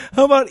right.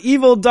 How about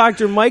evil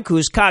Dr. Mike,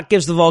 whose cock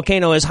gives the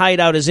volcano his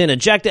hideout is in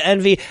Ejecta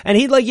Envy, and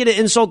he'd like you to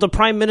insult the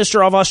Prime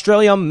Minister of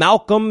Australia,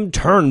 Malcolm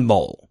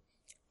Turnbull.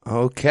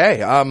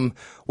 Okay.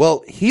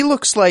 Well, he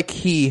looks like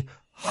he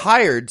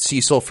hired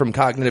Cecil from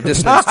Cognitive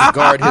Dissonance to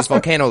guard his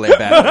volcano lair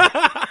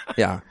badly.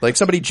 Yeah. Like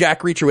somebody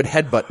Jack Reacher would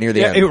headbutt near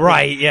the end.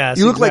 Right, yes.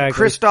 You look exactly. like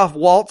Christoph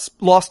Waltz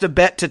lost a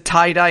bet to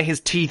tie-dye his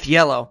teeth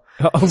yellow.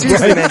 Oh,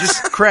 seriously, right. man,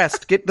 just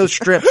Crest, get those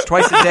strips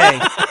twice a day.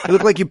 You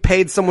look like you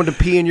paid someone to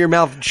pee in your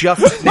mouth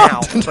just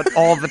now, but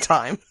all the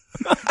time.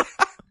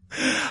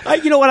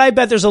 You know what? I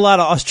bet there's a lot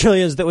of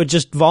Australians that would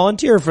just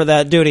volunteer for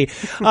that duty.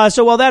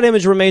 So while that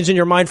image remains in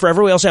your mind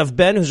forever, we also have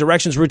Ben, whose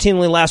erections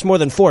routinely last more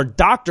than 4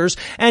 doctors,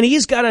 and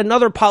he's got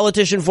another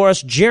politician for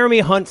us, Jeremy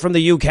Hunt from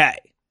the UK.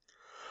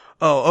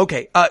 Oh,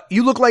 okay.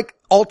 You look like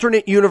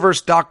alternate universe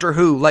Doctor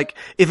Who. Like,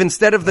 if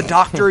instead of the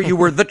doctor, you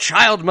were the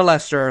child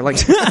molester. Like,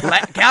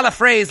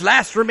 Gallifrey's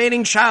last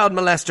remaining child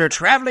molester,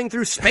 traveling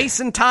through space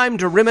and time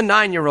to rim a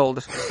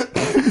 9-year-old.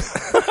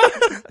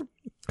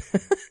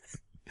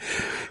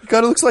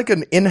 God, it looks like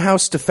an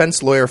in-house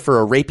defense lawyer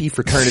for a rapey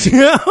fraternity.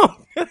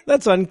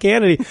 That's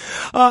uncanny.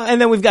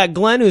 And then we've got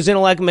Glenn, whose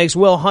intellect makes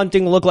Will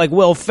Hunting look like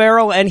Will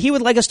Ferrell, and he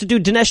would like us to do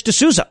Dinesh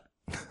D'Souza.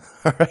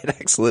 All right,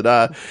 excellent.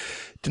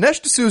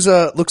 Dinesh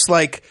D'Souza looks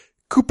like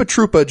Koopa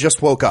Troopa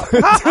just woke up.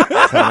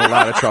 Having a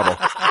lot of trouble.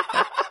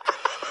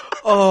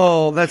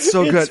 Oh, that's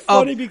so good. It's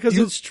funny because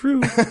it's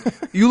true.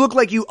 You look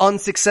like you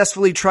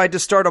unsuccessfully tried to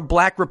start a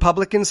black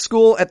Republican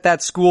school at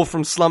that school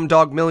from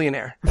Slumdog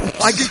Millionaire.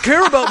 I could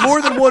care about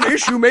more than one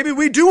issue. Maybe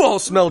we do all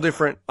smell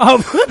different.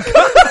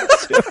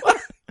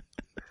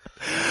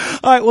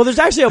 All right, well, there's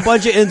actually a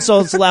bunch of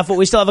insults left, but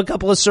we still have a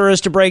couple of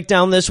surahs to break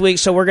down this week,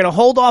 so we're going to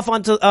hold off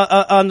on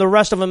the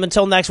rest of them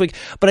until next week.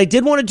 But I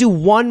did want to do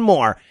one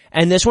more,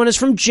 and this one is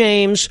from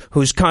James,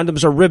 whose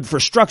condoms are ribbed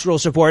for structural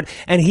support,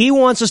 and he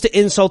wants us to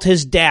insult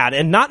his dad,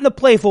 and not in a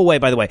playful way,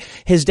 by the way.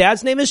 His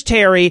dad's name is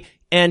Terry,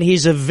 and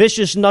he's a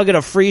vicious nugget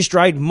of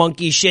freeze-dried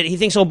monkey shit. He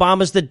thinks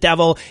Obama's the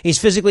devil. He's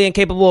physically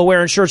incapable of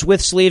wearing shirts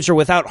with sleeves or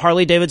without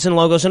Harley-Davidson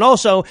logos, and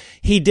also,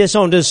 he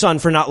disowned his son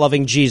for not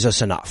loving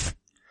Jesus enough.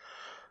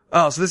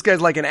 Oh, so this guy's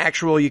like an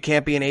actual you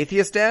can't be an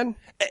atheist dad?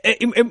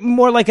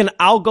 More like an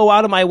I'll go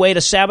out of my way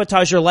to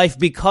sabotage your life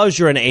because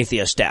you're an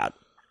atheist dad.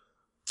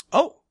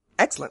 Oh,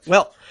 excellent.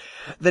 Well,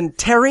 then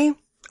Terry,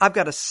 I've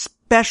got a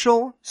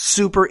special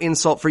super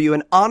insult for you.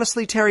 And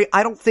honestly, Terry,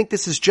 I don't think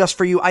this is just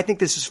for you. I think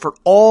this is for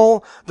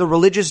all the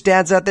religious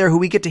dads out there who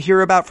we get to hear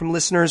about from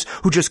listeners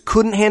who just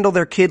couldn't handle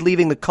their kid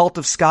leaving the cult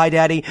of Sky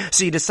Daddy.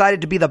 So you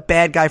decided to be the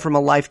bad guy from a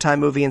Lifetime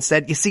movie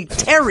instead. You see,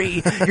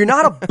 Terry, you're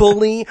not a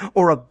bully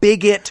or a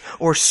bigot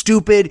or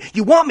stupid.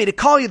 You want me to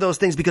call you those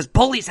things because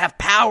bullies have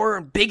power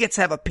and bigots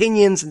have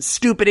opinions and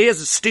stupid is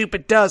as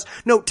stupid does.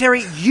 No,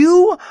 Terry,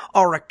 you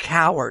are a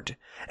coward.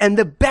 And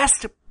the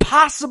best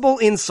possible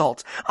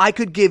insult I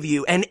could give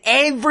you and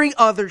every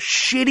other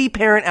shitty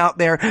parent out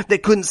there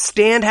that couldn't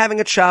stand having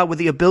a child with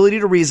the ability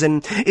to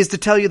reason is to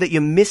tell you that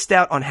you missed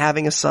out on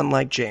having a son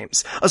like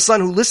James. A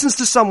son who listens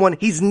to someone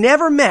he's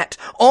never met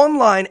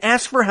online,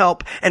 asks for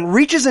help, and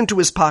reaches into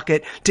his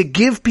pocket to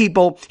give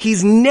people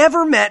he's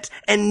never met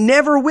and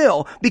never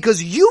will,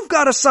 because you've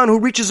got a son who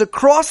reaches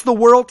across the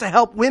world to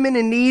help women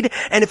in need,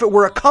 and if it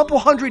were a couple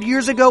hundred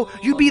years ago,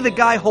 you'd be the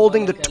guy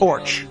holding the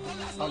torch.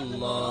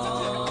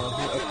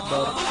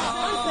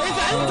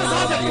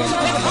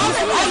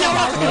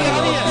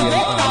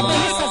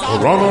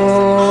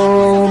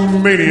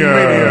 Mania.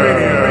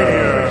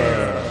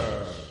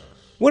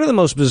 One of the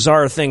most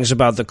bizarre things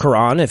about the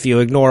Quran, if you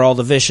ignore all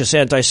the vicious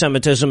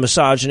anti-Semitism,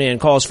 misogyny,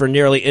 and calls for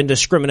nearly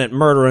indiscriminate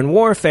murder and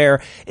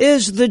warfare,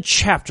 is the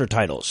chapter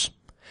titles.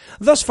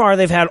 Thus far,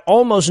 they've had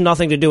almost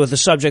nothing to do with the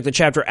subject the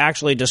chapter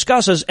actually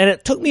discusses, and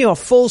it took me a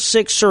full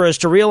 6 surahs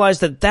to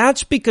realize that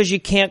that's because you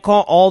can't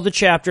call all the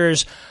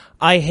chapters,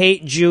 I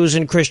hate Jews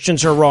and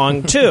Christians are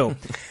wrong too.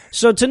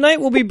 So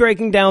tonight we'll be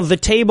breaking down the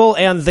table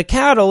and the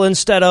cattle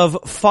instead of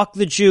fuck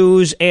the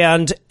Jews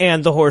and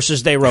the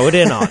horses they rode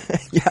in on.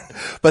 Yeah.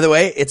 By the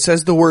way, it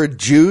says the word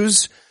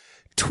Jews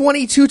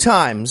 22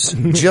 times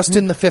just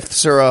in the 5th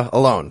surah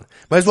alone.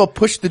 Might as well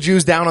push the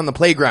Jews down on the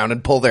playground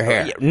and pull their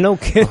hair. Yeah, no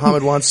kidding.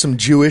 Muhammad wants some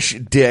Jewish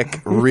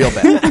dick real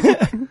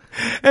bad.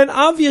 And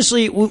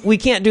obviously, we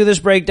can't do this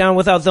breakdown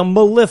without the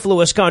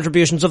mellifluous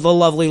contributions of the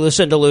lovely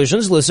Lucinda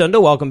Lusions. Lucinda,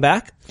 welcome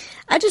back.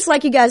 I'd just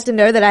like you guys to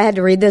know that I had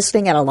to read this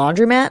thing at a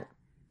laundromat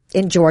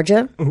in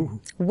Georgia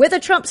with a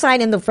Trump sign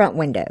in the front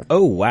window.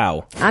 Oh,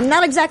 wow. I'm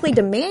not exactly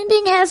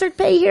demanding hazard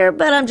pay here,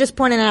 but I'm just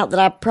pointing out that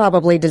I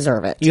probably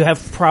deserve it. You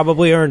have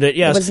probably earned it,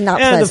 yes. It was not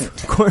and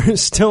pleasant. Of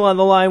course, still on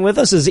the line with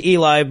us is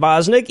Eli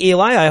Bosnick.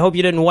 Eli, I hope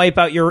you didn't wipe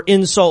out your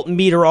insult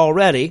meter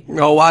already.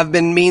 Oh, I've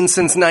been mean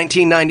since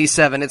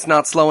 1997. It's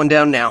not slowing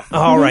down now.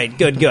 All right,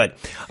 good.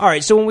 All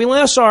right, so when we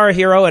last saw our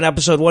hero in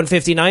episode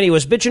 159, he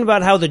was bitching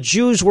about how the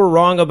Jews were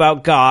wrong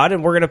about God,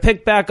 and we're going to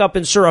pick back up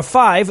in Surah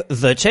 5,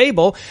 the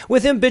table,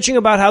 with him bitching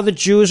about how the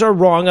Jews are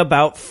wrong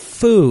about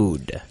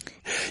food.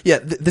 Yeah,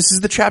 this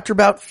is the chapter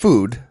about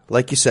food,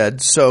 like you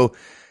said, so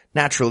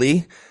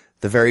naturally,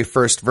 the very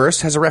first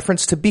verse has a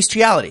reference to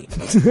bestiality.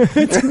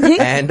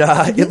 And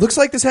it looks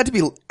like this had to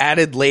be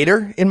added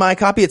later in my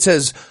copy. It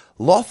says,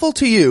 lawful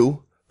to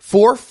you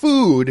for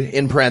food,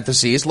 in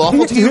parentheses,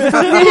 lawful to you for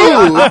food,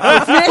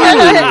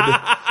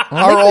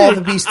 are all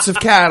the beasts of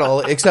cattle,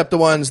 except the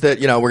ones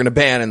that, we're going to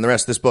ban in the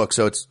rest of this book,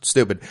 so it's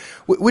stupid.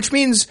 Which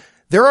means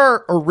there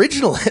are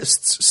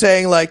originalists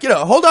saying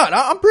hold on,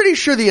 I'm pretty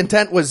sure the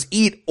intent was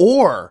eat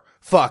or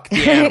fuck the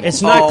animal.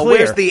 It's not clear.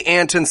 Where's the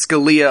Ant and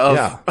Scalia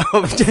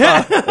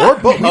or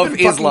both of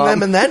Islam?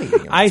 Them and then eating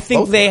them. I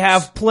think they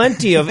have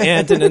plenty of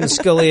Anton and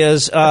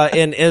Scalia's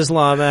in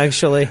Islam,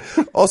 actually.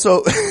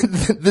 Also,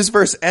 this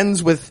verse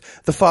ends with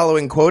the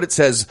following quote. It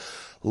says,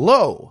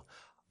 lo,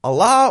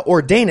 Allah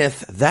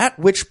ordaineth that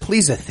which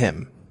pleaseth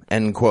him,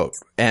 end quote.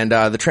 And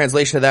the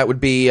translation of that would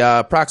be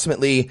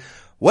approximately,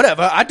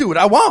 whatever, I do what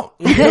I want.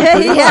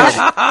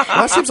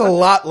 That seems a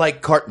lot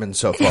like Cartman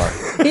so far.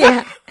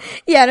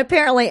 Yeah, and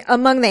apparently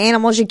among the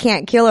animals you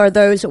can't kill are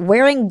those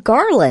wearing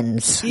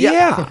garlands.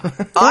 Yeah.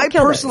 I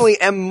personally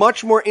am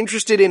much more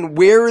interested in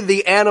where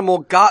the animal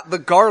got the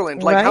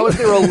garland. Like, Right? how is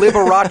there a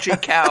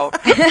Liberace cow?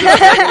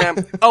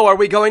 Oh, are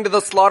we going to the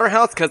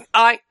slaughterhouse? Because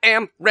I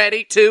am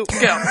ready to go.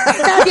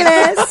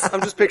 Fabulous. I'm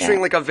just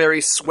picturing like a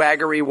very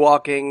swaggery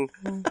walking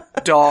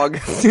dog.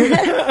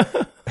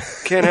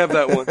 Can't have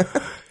that one.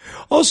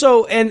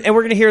 Also, and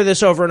we're going to hear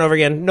this over and over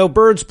again, no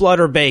bird's blood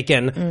or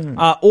bacon,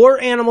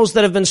 or animals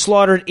that have been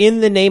slaughtered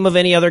in the name of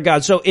any other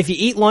god. So if you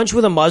eat lunch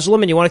with a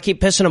Muslim and you want to keep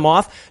pissing them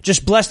off,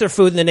 just bless their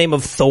food in the name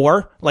of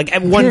Thor. Like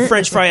one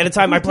French fry at a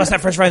time, I bless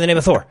that French fry in the name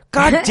of Thor.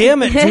 God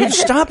damn it, dude,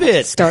 stop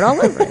it. Start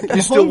all over.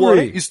 You still want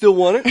it? You still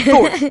want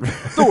it?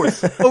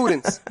 Thor's,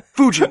 Odin's,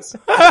 Fujin's.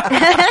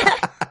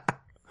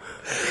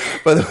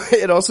 By the way,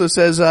 it also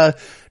says,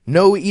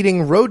 no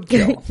eating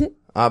roadkill.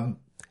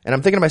 And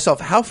I'm thinking to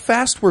myself, how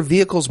fast were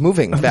vehicles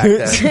moving back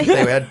then?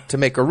 They had to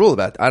make a rule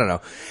about it. I don't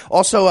know.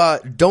 Also,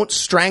 don't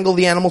strangle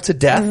the animal to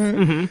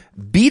death,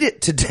 beat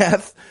it to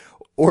death,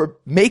 or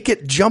make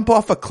it jump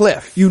off a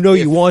cliff. You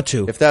want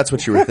to. If that's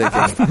what you were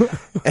thinking.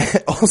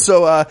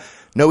 Also,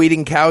 no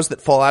eating cows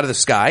that fall out of the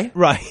sky.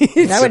 Right.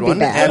 That would be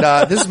bad.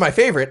 And this is my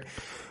favorite.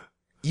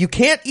 You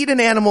can't eat an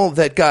animal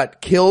that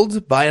got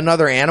killed by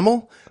another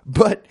animal,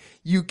 but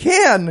you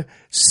can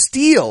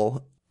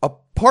steal a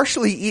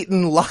partially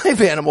eaten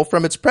live animal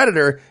from its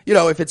predator,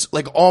 if it's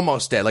like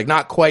almost dead, like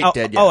not quite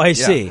dead yet. Oh, I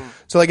see.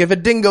 So like if a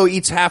dingo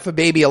eats half a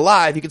baby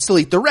alive, you can still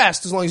eat the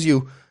rest as long as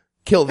you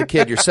kill the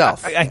kid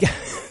yourself.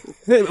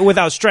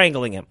 Without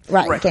strangling him.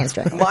 Right, you can't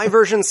strangle. My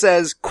version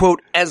says,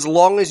 quote, as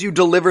long as you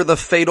deliver the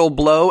fatal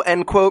blow,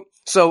 end quote.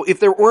 So if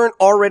there weren't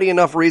already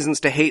enough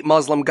reasons to hate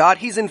Muslim God,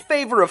 he's in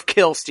favor of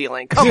kill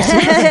stealing. Come on.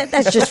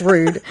 That's just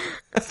rude.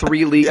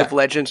 3 League of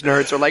Legends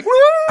nerds are like,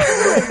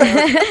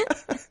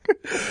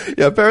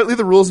 Yeah, apparently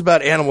the rules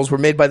about animals were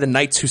made by the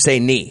knights who say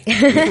knee.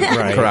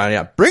 Right. Quran,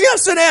 yeah. Bring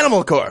us an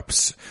animal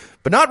corpse,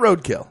 but not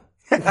roadkill.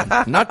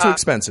 Not too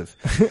expensive.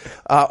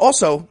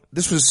 Also,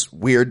 this was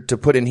weird to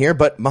put in here,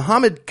 but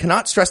Muhammad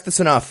cannot stress this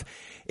enough.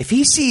 If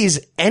he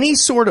sees any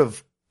sort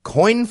of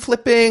coin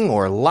flipping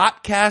or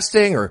lot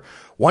casting or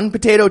 1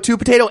 potato, 2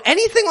 potato,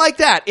 anything like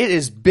that, it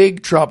is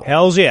big trouble.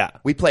 Hells yeah.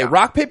 We play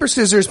rock, paper,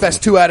 scissors,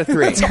 best 2 out of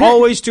 3. It's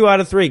always 2 out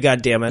of 3,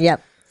 goddammit.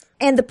 Yep.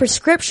 And the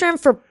prescription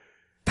for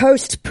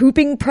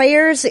post-pooping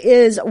prayers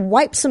is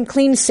wipe some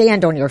clean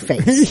sand on your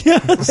face.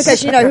 Yes.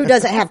 Because, who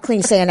doesn't have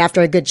clean sand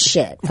after a good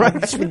shit? Right.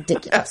 It's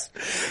ridiculous.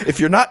 If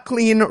you're not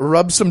clean,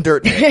 rub some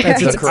dirt in it.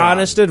 That's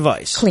honest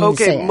advice. Clean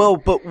okay, sand. Mo,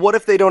 but what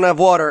if they don't have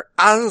water?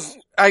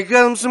 I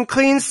got him some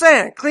clean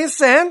sand. Clean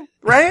sand,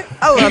 right?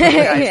 I love you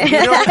guys.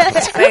 You know,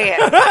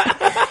 sand.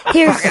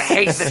 I fucking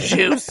hate the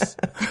Jews.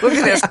 Look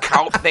at this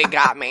coat they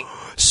got me.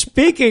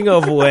 Speaking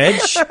of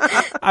which,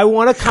 I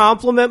want to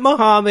compliment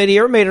Muhammad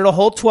here. Made it a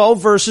whole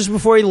 12 verses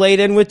before he laid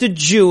in with the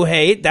Jew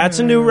hate. That's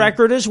a new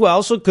record as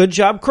well, so good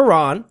job,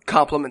 Quran.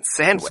 Compliment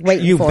sandwich.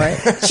 Waiting for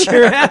it.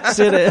 Sure as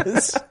it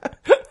is.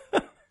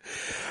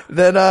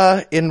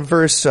 Then in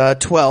verse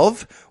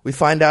 12, we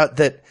find out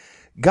that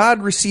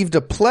God received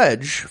a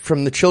pledge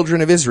from the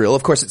children of Israel.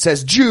 Of course, it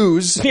says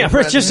Jews. Yeah,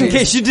 just in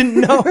case you didn't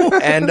know.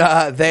 And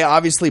they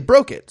obviously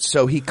broke it,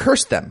 so he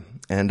cursed them.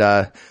 And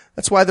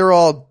that's why they're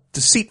all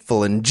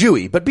deceitful and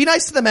Jewy. But be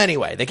nice to them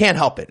anyway. They can't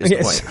help it, is the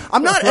point.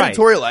 I'm not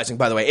editorializing,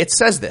 by the way. It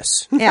says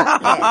this.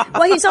 Yeah.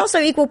 Well, he's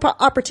also equal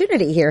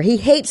opportunity here. He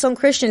hates on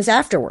Christians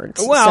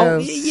afterwards. Well,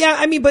 so yeah,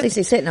 I mean, but at least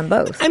he's hitting them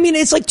both. I mean,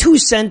 it's like 2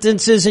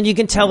 sentences, and you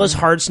can tell his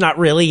heart's not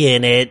really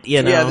in it,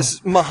 you know? Yeah, this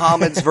is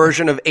Muhammad's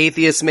version of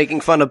atheists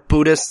making fun of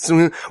Buddhists.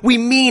 We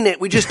mean it.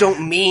 We just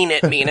don't mean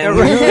it.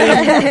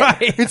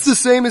 Right. It's the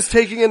same as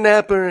taking a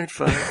nap. All right,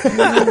 fine.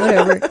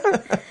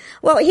 Whatever.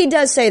 Well, he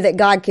does say that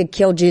God could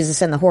kill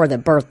Jesus and the whore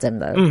that birthed him,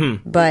 though.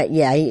 Mm-hmm. But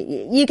yeah,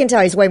 you can tell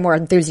he's way more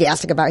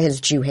enthusiastic about his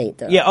Jew hate,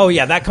 though. Yeah, oh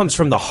yeah, that comes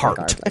from the heart.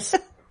 Regardless.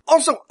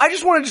 Also, I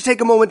just wanted to take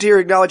a moment to here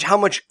acknowledge how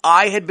much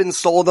I had been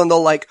sold on the,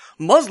 like,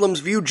 Muslims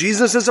view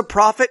Jesus as a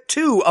prophet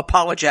too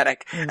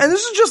apologetic. And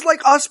this is just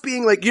like us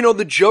being like, you know,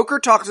 the Joker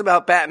talks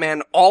about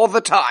Batman all the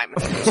time.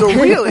 So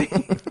really,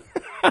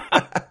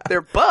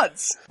 they're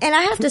buds. And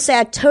I have to say,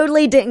 I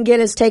totally didn't get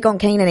his take on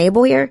Cain and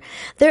Abel here.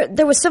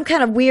 There was some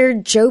kind of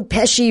weird Joe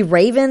Pesci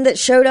raven that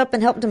showed up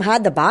and helped him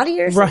hide the body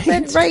or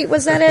something. Right?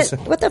 Was that it?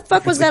 What the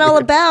fuck was that all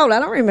about? I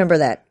don't remember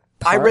that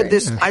part. I read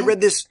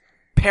this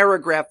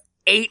paragraph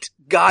 8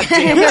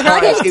 goddamn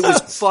times. It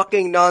was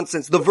fucking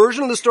nonsense. The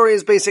version of the story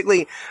is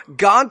basically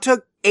God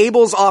took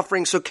Abel's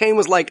offering, so Cain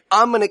was like,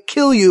 I'm gonna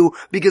kill you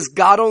because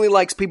God only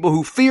likes people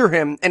who fear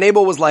him. And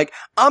Abel was like,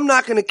 I'm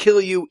not gonna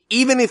kill you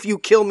even if you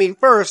kill me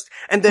first.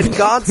 And then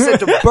God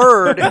sent a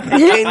bird, and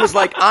Cain was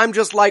like, I'm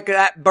just like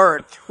that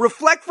bird.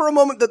 Reflect for a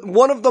moment that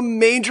one of the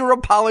major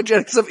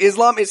apologetics of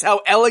Islam is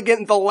how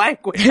elegant the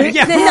language is.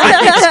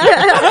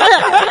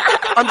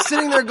 I'm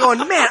sitting there going,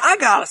 man, I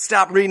gotta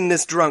stop reading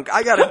this drunk.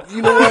 I gotta,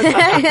 you know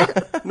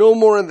what? No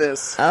more of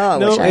this. Oh,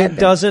 no, it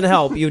doesn't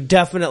help. You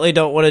definitely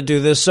don't want to do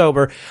this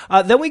sober.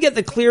 Then we get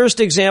the clearest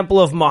example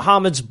of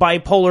Muhammad's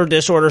bipolar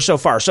disorder so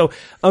far. So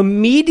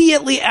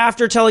immediately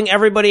after telling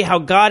everybody how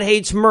God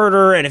hates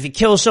murder, and if you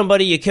kill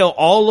somebody, you kill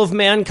all of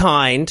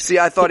mankind. See,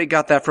 I thought he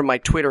got that from my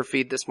Twitter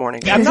feed this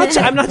morning. I'm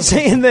not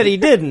saying that he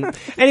didn't.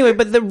 Anyway,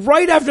 but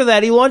right after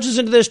that, he launches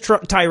into this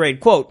tirade,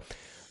 quote,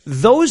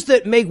 those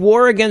that make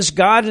war against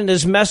God and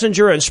his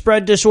messenger and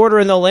spread disorder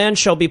in the land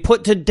shall be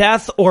put to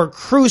death or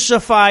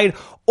crucified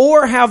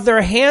or have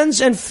their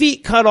hands and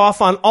feet cut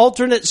off on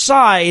alternate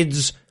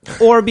sides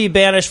or be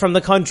banished from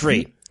the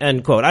country.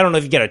 End quote. I don't know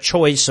if you get a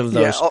choice of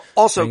those. Yeah,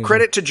 also,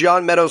 credit to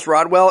John Meadows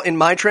Rodwell. In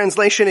my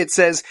translation, it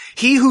says,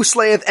 he who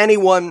slayeth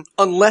anyone,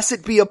 unless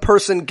it be a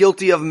person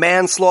guilty of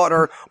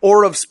manslaughter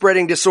or of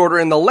spreading disorder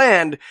in the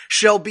land,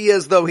 shall be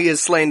as though he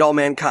has slain all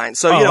mankind.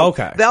 So,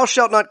 okay. Thou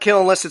shalt not kill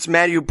unless it's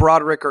Matthew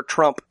Broderick or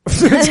Trump.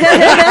 He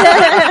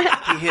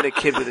hit a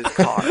kid with his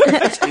car.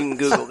 You can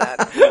Google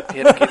that. He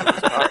hit a kid with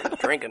his car. He's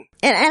drinking.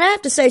 And I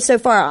have to say, so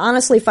far, I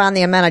honestly find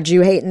the amount of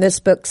Jew hate in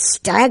this book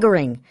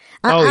staggering.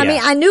 I mean,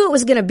 I knew it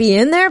was going to be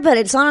in there, but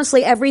it's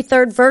honestly every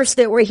third verse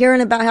that we're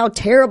hearing about how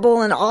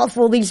terrible and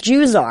awful these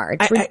Jews are.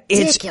 It's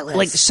ridiculous. It's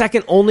like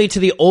second only to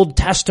the Old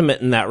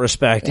Testament in that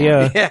respect.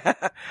 Yeah.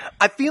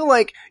 I feel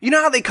like, you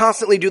know how they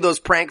constantly do those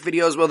prank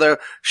videos where they'll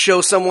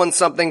show someone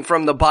something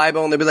from the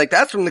Bible and they'll be like,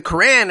 that's from the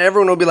Quran. And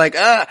everyone will be like,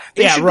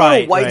 they should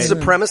go to white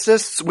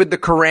supremacists with the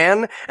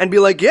Quran and be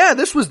like, yeah,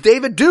 this was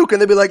David Duke.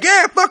 And they'll be like,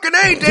 yeah, fucking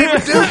A,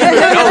 David Duke. And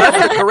like, oh,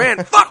 that's the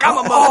Quran. Fuck,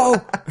 I'm a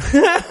Muslim.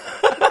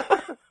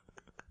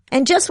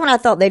 And just when I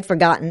thought they'd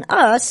forgotten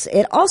us,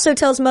 it also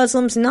tells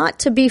Muslims not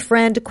to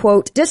befriend,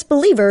 quote,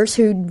 disbelievers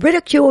who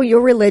ridicule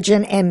your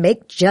religion and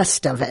make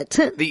jest of it.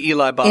 The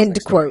Eli Bosnick.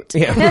 End quote.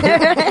 Yeah.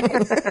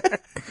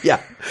 Yeah.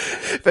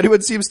 If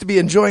anyone seems to be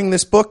enjoying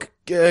this book,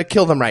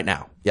 kill them right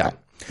now. Yeah.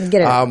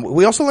 Get it.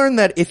 We also learned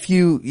that if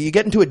you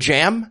get into a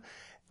jam,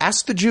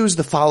 ask the Jews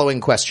the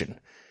following question.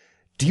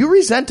 Do you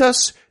resent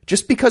us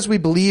just because we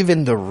believe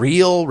in the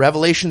real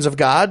revelations of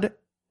God?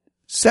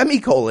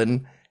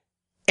 Semicolon.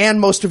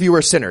 And most of you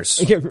are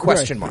sinners.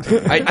 Question mark.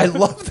 I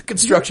love the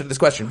construction of this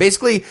question.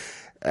 Basically,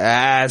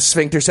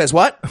 Sphincter says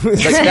what?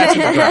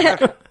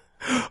 That's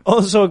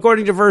Also,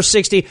 according to verse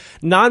 60,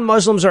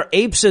 non-Muslims are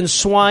apes and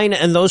swine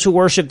and those who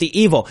worship the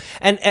evil.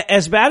 And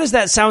as bad as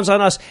that sounds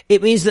on us,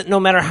 it means that no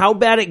matter how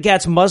bad it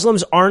gets,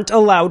 Muslims aren't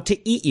allowed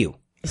to eat you.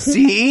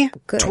 See?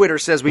 Twitter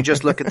says we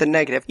just look at the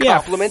negative. Yeah.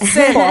 Compliment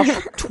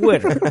sandwich.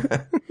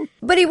 Twitter.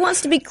 But he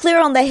wants to be clear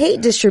on the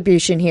hate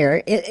distribution here.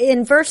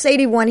 In verse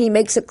 81, he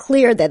makes it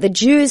clear that the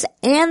Jews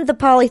and the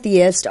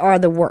polytheists are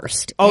the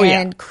worst.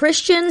 And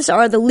Christians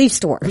are the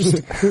least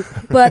worst.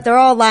 But they're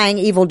all lying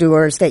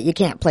evildoers that you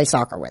can't play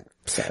soccer with.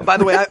 So. By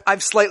the way,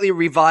 I've slightly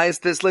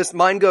revised this list.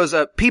 Mine goes,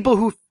 people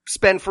who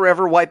spend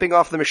forever wiping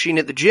off the machine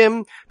at the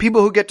gym,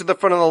 people who get to the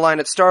front of the line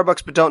at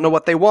Starbucks but don't know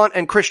what they want,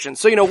 and Christians.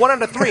 So, 1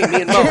 out of 3,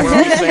 me and Mo were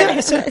all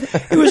saying.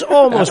 It was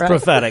almost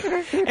prophetic.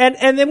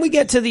 And then we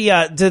get to the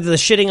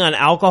shitting on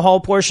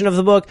alcohol portion of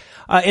the book.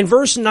 In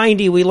verse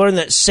 90, we learn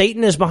that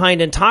Satan is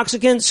behind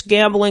intoxicants,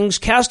 gamblings,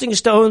 casting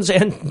stones,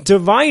 and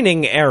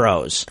divining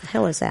arrows. The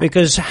hell is that?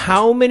 Because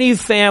how many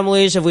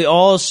families have we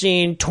all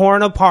seen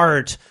torn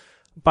apart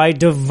by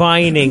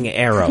divining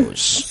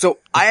arrows? So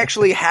I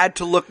actually had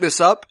to look this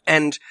up,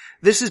 and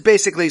this is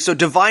basically, so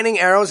divining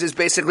arrows is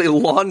basically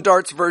lawn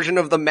darts version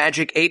of the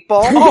magic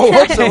 8-ball.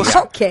 Oh, okay.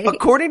 So, Okay.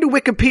 according to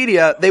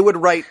Wikipedia, they would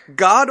write,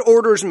 God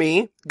orders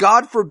me,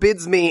 God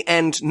forbids me,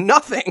 and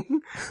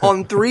nothing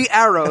on 3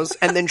 arrows,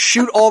 and then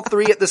shoot all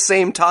 3 at the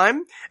same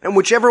time, and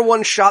whichever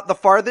one shot the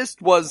farthest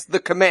was the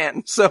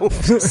command. So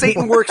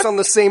Satan works on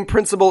the same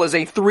principle as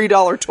a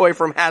 $3 toy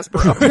from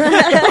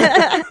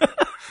Hasbro.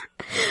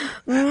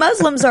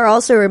 Muslims are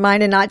also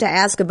reminded not to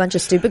ask a bunch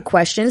of stupid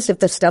questions if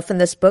the stuff in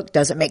this book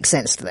doesn't make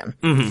sense to them.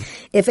 Mm-hmm.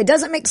 If it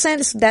doesn't make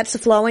sense, that's a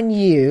flaw in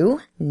you,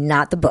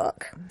 not the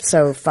book.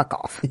 So fuck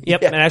off.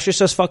 Yep, it actually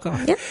says fuck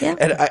off. Yeah.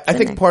 And I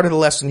think part of the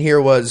lesson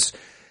here was,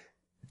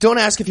 don't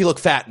ask if you look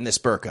fat in this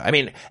burqa. I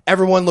mean,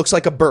 everyone looks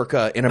like a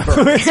burqa in a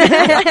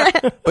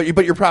burqa.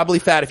 but you're probably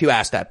fat if you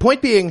ask that.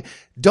 Point being,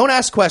 don't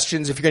ask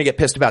questions if you're going to get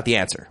pissed about the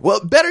answer. Well,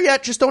 better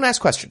yet, just don't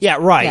ask questions. Yeah,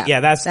 right. Yeah,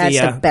 that's the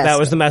best that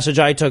was the message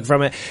I took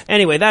from it.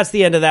 Anyway, that's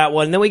the end of that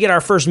one. Then we get our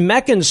first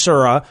Meccan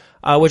surah,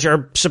 which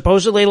are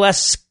supposedly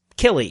less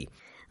killy.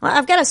 Well,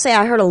 I've got to say,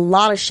 I heard a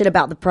lot of shit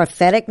about the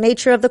prophetic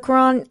nature of the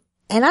Quran,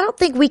 and I don't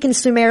think we can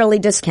summarily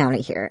discount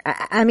it here.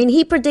 I mean,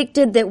 he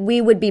predicted that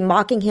we would be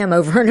mocking him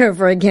over and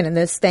over again in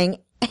this thing,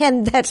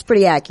 and that's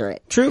pretty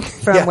accurate. True.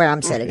 From where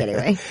I'm sitting,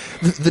 anyway.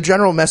 The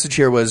general message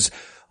here was,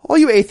 all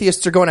you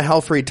atheists are going to hell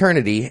for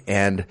eternity,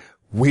 and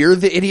we're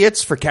the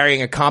idiots for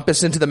carrying a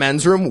compass into the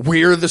men's room.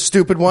 We're the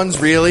stupid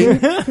ones, really?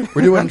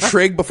 We're doing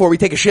trig before we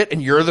take a shit,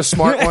 and you're the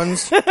smart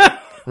ones?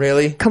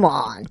 Really? Come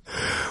on.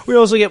 We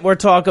also get more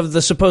talk of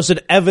the supposed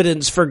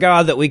evidence for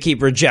God that we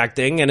keep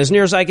rejecting. And as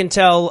near as I can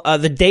tell,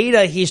 the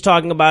data he's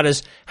talking about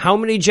is how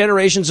many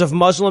generations of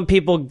Muslim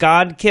people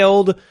God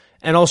killed,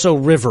 and also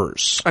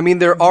rivers. I mean,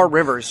 there are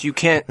rivers. You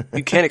can't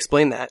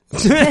explain that.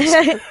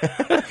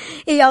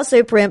 He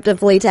also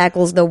preemptively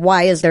tackles the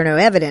why is there no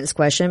evidence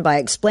question by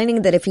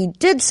explaining that if he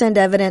did send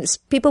evidence,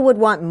 people would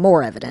want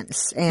more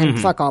evidence. And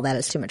fuck all that,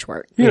 is too much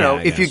work. You know,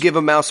 if you give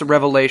a mouse a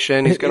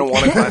revelation, he's going to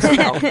want to class it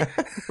out.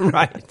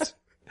 Right.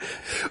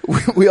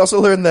 We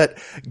also learned that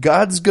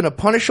God's going to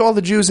punish all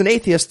the Jews and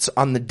atheists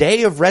on the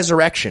day of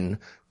resurrection,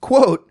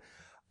 quote,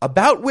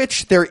 about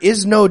which there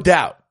is no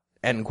doubt,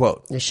 end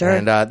quote. Sure.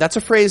 And that's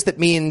a phrase that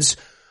means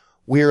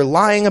we're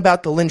lying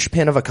about the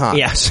linchpin of a con.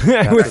 Yes.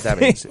 That's what that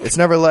means. It's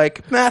never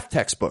like math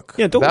textbook,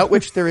 about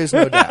which there is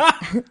no doubt.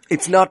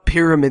 It's not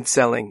pyramid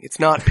selling. It's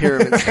not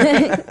pyramid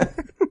selling.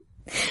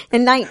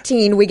 In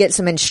 19, we get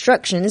some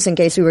instructions in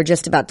case we were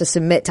just about to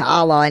submit to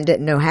Allah and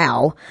didn't know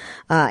how.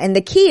 And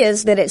the key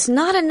is that it's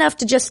not enough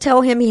to just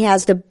tell him he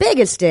has the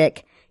biggest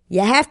dick.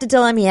 You have to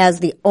tell him he has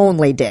the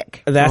only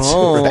dick. That's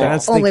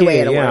the only key, way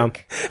it'll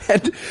work.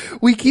 And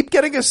we keep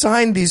getting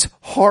assigned these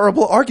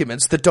horrible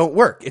arguments that don't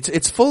work.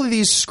 It's full of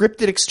these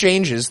scripted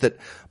exchanges that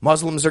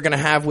Muslims are going to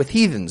have with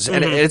heathens.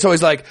 And it's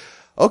always like,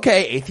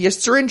 okay,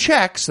 atheists are in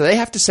check, so they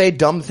have to say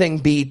dumb thing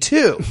B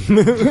too.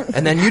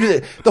 And then you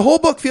do the whole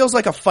book feels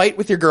like a fight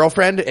with your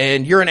girlfriend,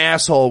 and you're an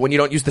asshole when you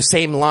don't use the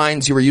same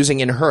lines you were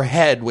using in her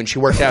head when she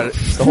worked out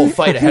the whole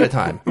fight ahead of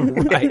time.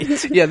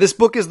 Right. Yeah, this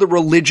book is the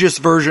religious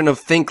version of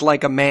Think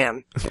Like a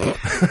Man.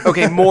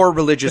 Okay, more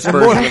religious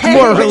version.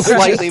 More religious,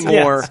 slightly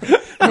more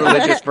yes.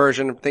 religious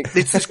version of Think.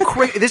 This is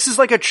crazy. This is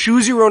like a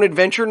choose your own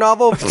adventure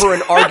novel for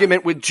an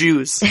argument with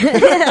Jews.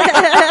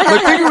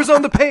 My finger was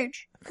on the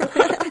page.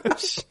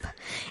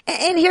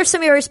 And here's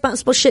some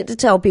irresponsible shit to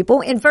tell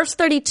people. In verse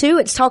 32,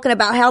 it's talking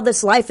about how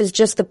this life is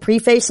just the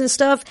preface and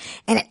stuff.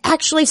 And it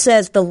actually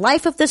says the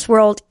life of this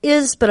world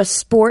is but a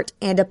sport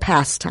and a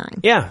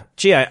pastime. Yeah.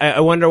 Gee, I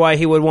wonder why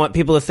he would want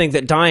people to think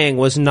that dying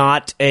was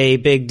not a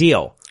big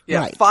deal.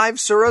 Yeah, Right. 5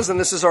 surahs, and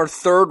this is our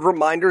third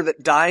reminder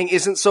that dying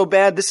isn't so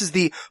bad. This is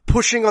the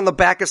pushing on the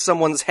back of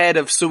someone's head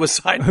of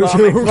suicide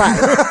bombing.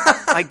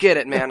 Right. I get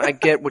it, man. I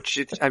get what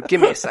you...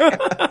 give me a second.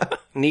 I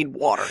need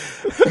water.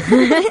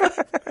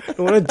 I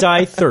want to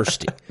die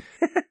thirsty.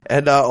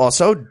 And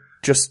also,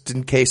 just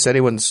in case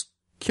anyone's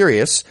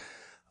curious,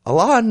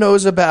 Allah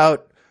knows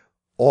about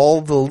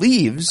all the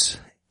leaves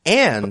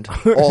and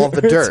all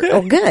the dirt.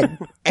 Oh, good.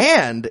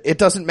 And it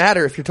doesn't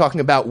matter if you're talking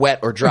about wet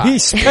or dry. He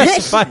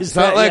specifies It's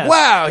not that, like, yes.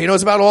 wow, he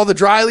knows about all the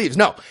dry leaves.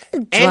 No.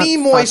 Any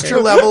moisture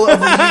level of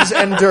leaves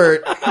and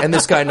dirt, and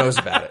this guy knows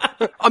about it.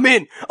 I'm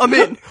in.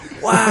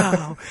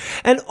 Wow.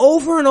 And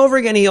over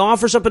again, he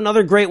offers up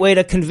another great way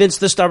to convince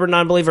the stubborn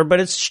non-believer, but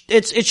it's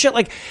shit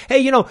like, hey,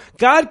 you know,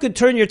 God could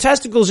turn your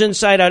testicles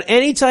inside out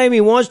anytime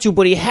he wants to,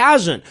 but he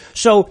hasn't.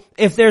 So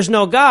if there's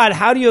no God,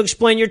 how do you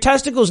explain your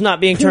testicles not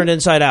being turned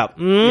inside out?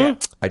 Yeah,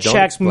 I don't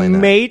explain that.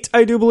 Checkmate,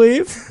 I do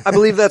believe. I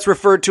believe that's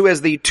referred to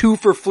as the two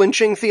for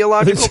flinching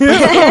theological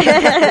principle.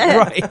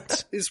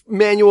 Right. His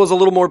manual is a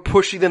little more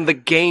pushy than The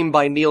Game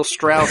by Neil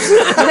Strauss.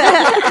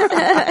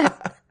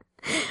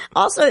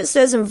 Also, it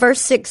says in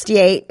verse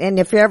 68, and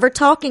if you're ever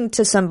talking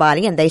to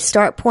somebody and they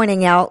start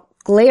pointing out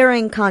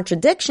glaring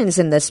contradictions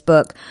in this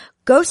book,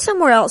 go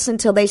somewhere else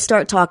until they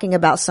start talking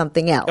about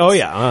something else. Oh,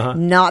 yeah. Uh-huh.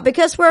 Not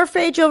because we're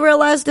afraid you'll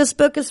realize this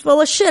book is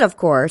full of shit, of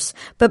course,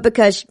 but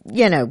because,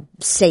 you know,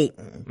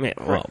 Satan. Yeah,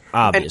 well,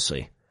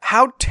 obviously.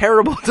 How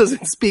terrible does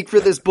it speak for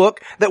this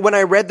book that when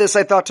I read this,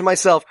 I thought to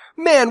myself,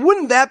 man,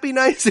 wouldn't that be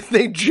nice if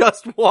they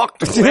just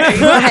walked away?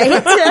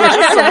 Right?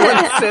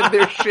 Someone said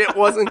their shit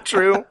wasn't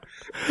true.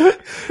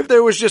 If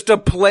there was just a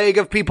plague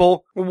of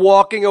people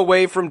walking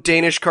away from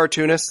Danish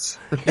cartoonists.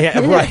 Yeah,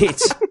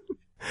 right.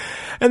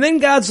 And then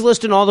God's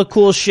listing all the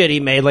cool shit he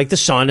made, like the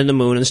sun and the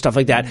moon and stuff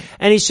like that.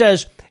 And he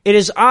says, "It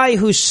is I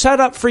who set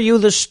up for you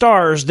the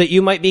stars that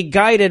you might be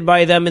guided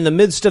by them in the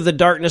midst of the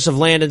darkness of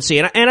land and sea."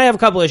 And I have a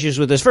couple issues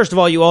with this. First of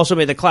all, you also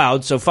made the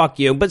clouds, so fuck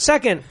you. But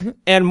second,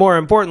 and more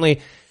importantly,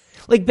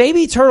 like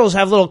baby turtles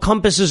have little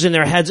compasses in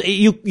their heads.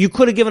 You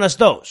could have given us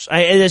those.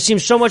 It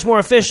seems so much more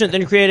efficient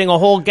than creating a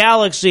whole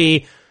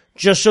galaxy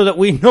just so that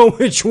we know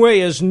which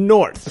way is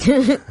north.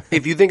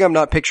 If you think I'm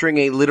not picturing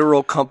a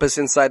literal compass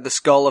inside the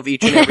skull of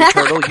each and every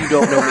turtle, you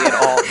don't know me at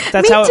all.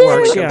 That's Me how too. it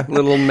works, yeah.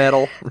 Little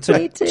metal. It's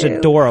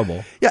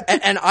adorable. Yeah,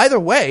 and either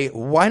way,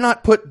 why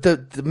not put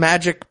the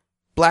magic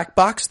black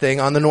box thing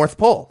on the North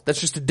Pole? That's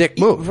just a dick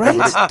move.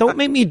 Right? Don't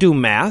make me do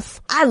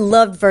math. I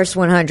loved verse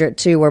 100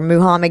 too, where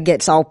Muhammad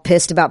gets all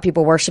pissed about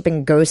people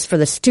worshiping ghosts for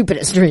the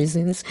stupidest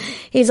reasons.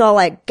 He's all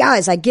like,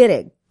 guys, I get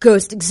it.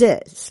 Ghosts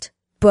exist.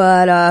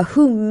 But,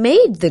 who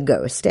made the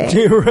ghost,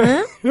 eh?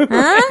 Right. Huh?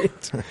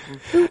 Right.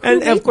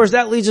 And of course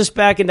that leads us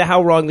back into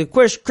how wrong the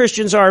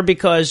Christians are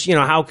because, you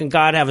know, how can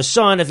God have a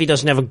son if he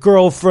doesn't have a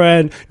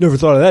girlfriend? Never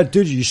thought of that,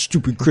 did you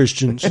stupid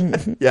Christians?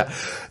 Yeah.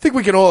 I think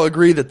we can all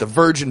agree that the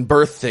virgin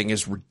birth thing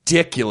is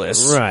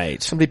ridiculous.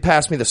 Right. Somebody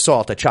passed me the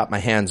salt. I chopped my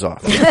hands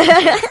off.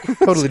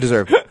 Totally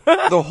deserved it.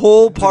 The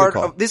whole part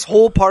of this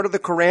whole part of the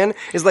Quran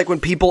is like when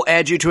people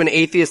add you to an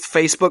atheist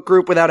Facebook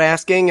group without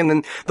asking, and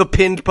then the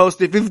pinned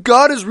post, if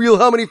God is real,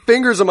 how many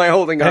fingers am I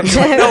holding up? Like,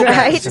 no,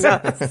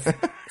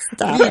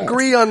 Right? we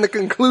agree on the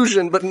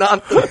conclusion, but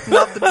not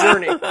the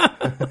journey.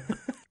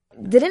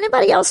 Did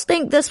anybody else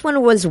think this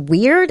one was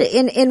weird?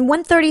 In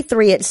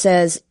 133 it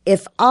says,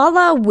 if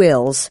Allah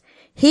wills,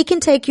 he can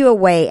take you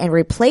away and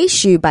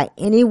replace you by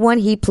anyone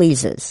he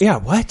pleases. Yeah,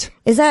 what?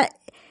 Is that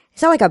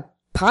like a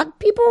pod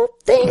people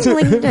thing?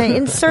 Like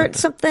insert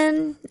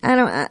something? I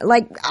don't,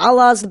 like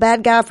Allah's the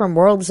bad guy from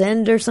World's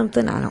End or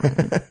something? I don't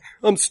know.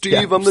 I'm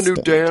Steve, I'm the new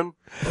Dan.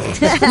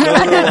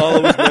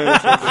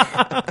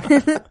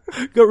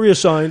 Got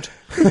reassigned.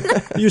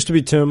 Used to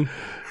be Tim.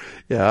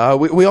 Yeah,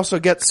 we also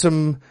get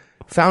some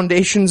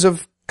foundations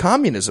of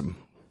communism.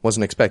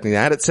 Wasn't expecting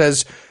that. It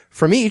says,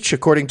 from each,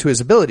 according to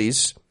his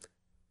abilities.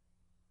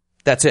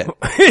 That's it.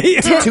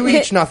 To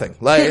each, nothing.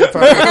 Like, it doesn't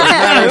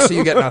matter, so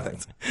you get nothing.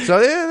 So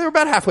they're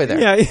about halfway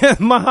there. Yeah,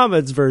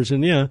 Muhammad's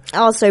version, yeah.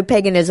 Also,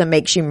 paganism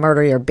makes you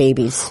murder your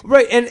babies.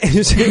 Right, and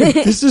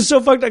this is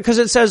so fucked up because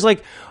it says,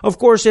 like, of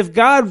course, if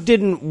God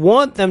didn't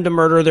want them to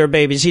murder their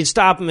babies, he'd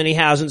stop them and he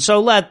hasn't, so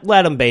let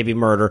them baby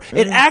murder.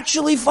 It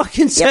actually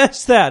fucking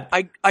says that.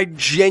 I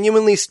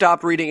genuinely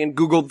stopped reading and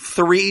Googled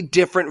 3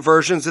 different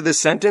versions of this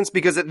sentence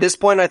because at this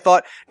point I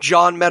thought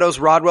John Meadows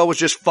Rodwell was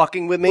just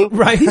fucking with me.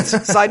 Right.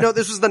 Side note,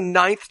 this was the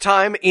 9th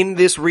time in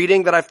this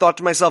reading that I've thought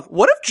to myself,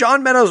 what if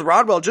John Meadows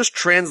Rodwell just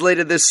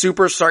translated this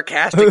super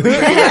sarcastically?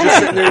 Just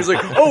sitting there, he's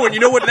like, oh, and you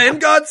know what then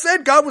God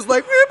said? God was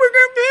like,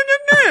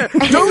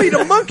 don't eat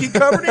a monkey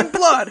covered in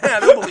blood. I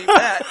don't believe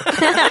that.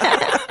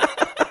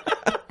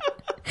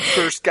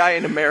 First guy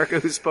in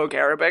America who spoke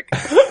Arabic.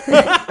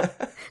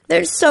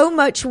 There's so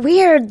much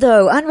weird,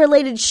 though,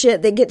 unrelated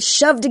shit that gets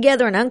shoved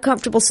together in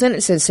uncomfortable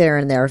sentences here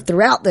and there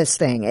throughout this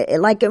thing.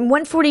 Like in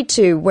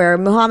 142, where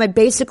Muhammad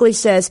basically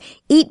says,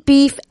 eat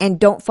beef and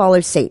don't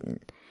follow Satan.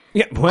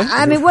 Yeah, what?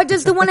 I mean, what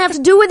does the one have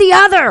to do with the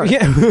other?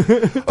 Yeah.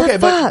 Okay,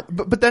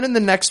 but then in the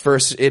next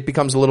verse, it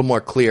becomes a little more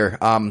clear.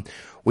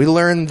 We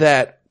learn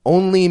that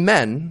only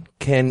men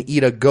can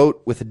eat a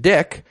goat with a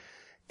dick,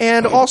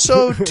 and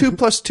also 2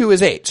 + 2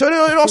 is 8. So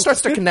it all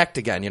starts to connect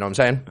again, you know what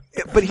I'm saying?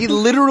 But he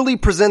literally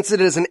presents it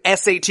as an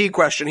SAT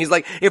question. He's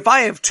like, if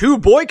I have 2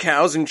 boy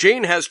cows and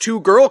Jane has 2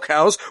 girl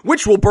cows,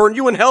 which will burn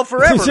you in hell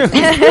forever?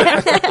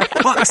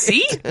 Fuck,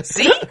 see?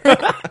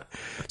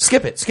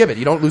 Skip it.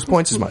 You don't lose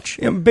points as much.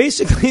 Yeah,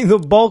 basically, the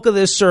bulk of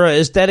this surah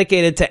is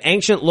dedicated to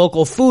ancient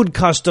local food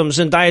customs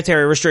and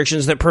dietary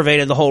restrictions that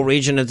pervaded the whole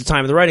region at the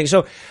time of the writing.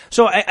 So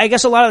I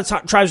guess a lot of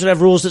the tribes would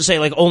have rules that say,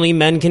 like, only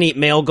men can eat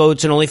male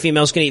goats and only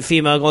females can eat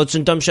female goats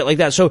and dumb shit like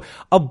that. So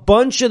a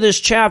bunch of this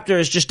chapter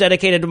is just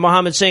dedicated to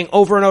Muhammad saying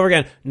over and over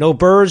again, no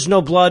birds,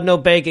 no blood, no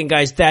bacon,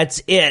 guys.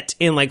 That's it,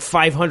 in like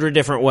 500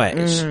 different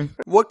ways.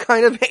 What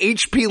kind of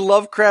H.P.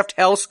 Lovecraft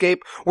hellscape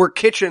were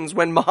kitchens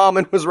when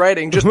Muhammad was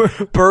writing? Just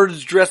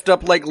birds dressed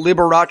up like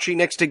Liberace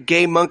next to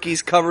gay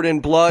monkeys covered in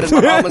blood, and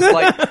Muhammad's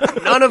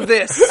like, none of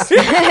this.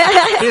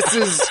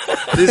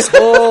 This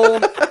whole,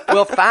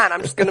 well, fine,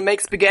 I'm just gonna make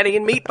spaghetti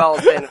and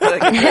meatballs then.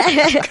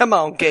 Like, come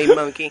on, gay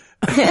monkey.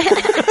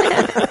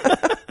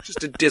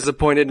 Just a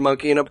disappointed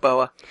monkey in a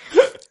boa.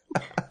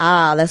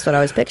 That's what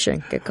I was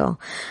picturing. Good call.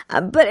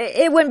 But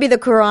it wouldn't be the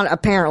Quran,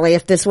 apparently,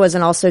 if this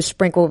wasn't also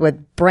sprinkled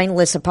with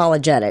brainless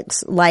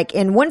apologetics. Like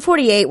in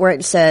 148 where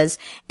it says,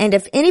 and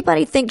if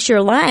anybody thinks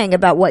you're lying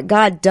about what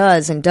God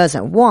does and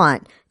doesn't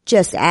want,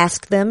 just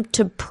ask them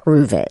to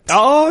prove it.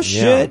 Oh,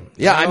 shit.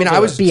 Yeah, I mean, I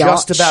was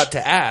just about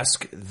to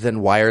ask,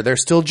 then why are there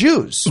still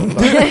Jews?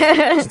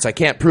 Since I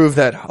can't prove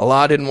that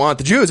Allah didn't want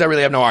the Jews, I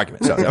really have no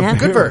argument. So,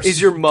 good verse.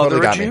 Is your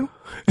mother a Jew?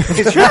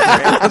 Is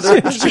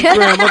your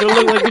grandmother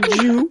look like a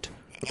Jew?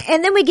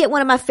 And then we get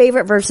one of my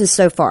favorite verses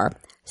so far.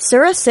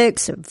 Surah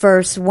 6,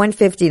 verse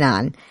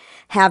 159.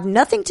 Have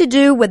nothing to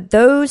do with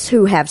those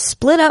who have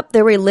split up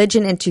their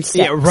religion into sects.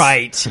 Yeah,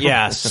 right,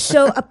 yes.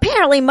 So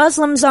apparently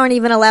Muslims aren't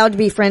even allowed to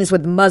be friends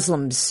with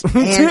Muslims.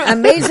 And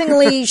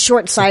amazingly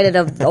short-sighted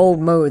of old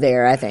Mo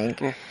there, I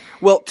think.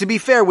 Well, to be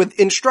fair, with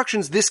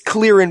instructions this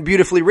clear and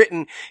beautifully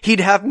written, he'd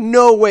have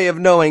no way of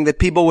knowing that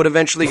people would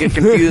eventually get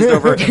confused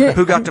over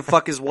who got to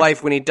fuck his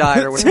wife when he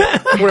died or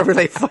whatever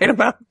they fight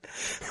about.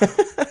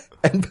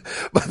 And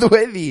by the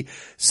way, the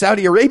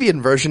Saudi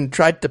Arabian version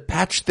tried to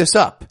patch this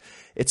up.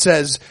 It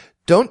says,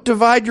 don't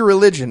divide your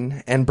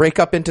religion and break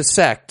up into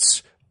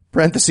sects,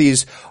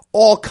 parentheses,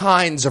 all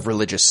kinds of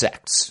religious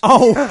sects.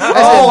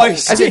 I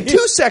see. As in 2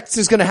 sects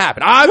is going to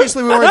happen.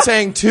 Obviously, we weren't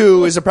saying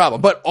 2 is a problem,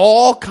 but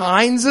all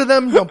kinds of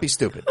them? Don't be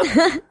stupid.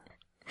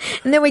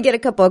 And then we get a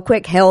couple of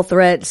quick hell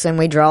threats, and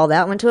we draw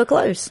that one to a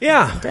close.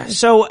 Yeah.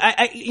 So,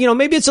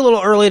 maybe it's a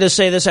little early to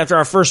say this after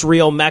our first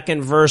real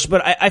Meccan verse,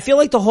 but I feel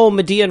like the whole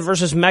Median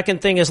versus Meccan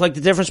thing is like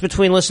the difference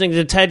between listening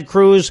to Ted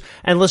Cruz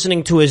and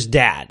listening to his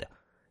dad.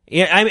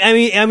 Yeah,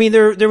 I mean,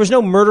 there was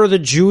no murder of the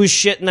Jews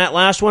shit in that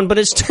last one, but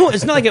it's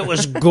not like it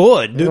was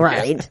good.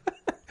 Right.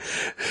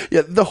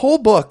 Yeah, the whole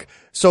book,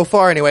 so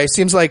far anyway,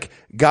 seems like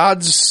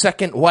God's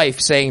second wife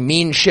saying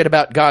mean shit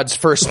about God's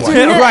first wife.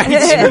 Right.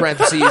 In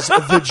parentheses,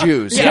 the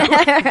Jews.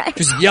 Yeah.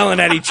 Just yelling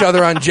at each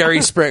other on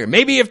Jerry Springer.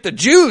 Maybe if the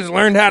Jews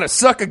learned how to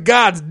suck a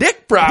God's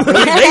dick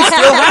properly, they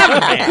still have a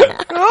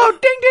man. Oh,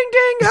 ding, ding,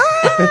 ding.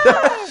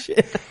 Ah!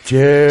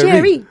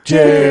 Jerry.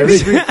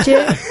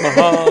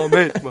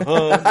 Muhammad.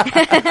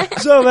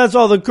 So that's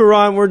all the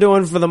Quran we're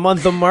doing for the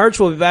month of March.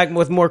 We'll be back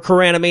with more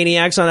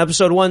Quranomaniacs on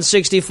episode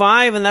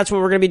 165, and that's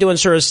when we're going to be doing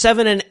surahs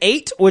 7 and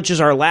 8, which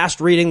is our last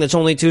reading that's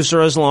only 2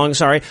 surahs long,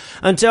 sorry.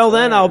 Until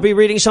then, I'll be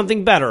reading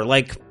something better,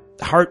 like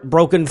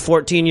heartbroken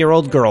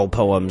 14-year-old girl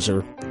poems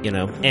or,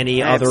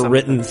 any other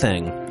written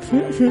thing.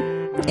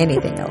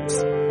 Anything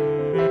else.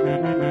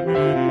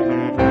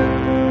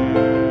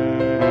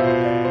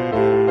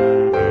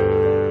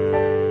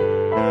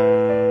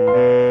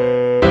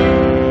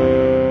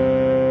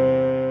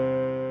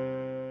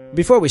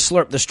 Before we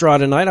slurp the straw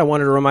tonight, I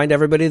wanted to remind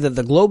everybody that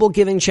the Global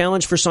Giving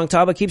Challenge for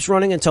Sangtaba keeps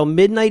running until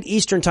midnight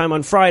Eastern Time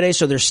on Friday,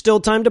 so there's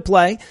still time to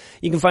play.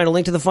 You can find a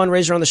link to the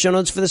fundraiser on the show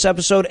notes for this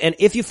episode, and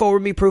if you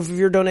forward me proof of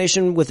your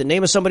donation with the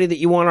name of somebody that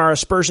you want our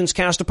aspersions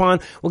cast upon,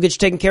 we'll get you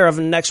taken care of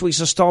in next week's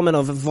installment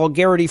of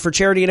Vulgarity for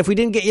Charity, and if we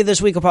didn't get you this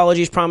week,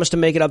 apologies, promise to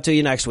make it up to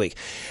you next week.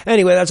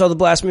 Anyway, that's all the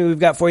blasphemy we've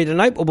got for you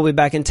tonight. We'll be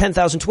back in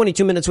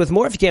 10,022 minutes with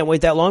more. If you can't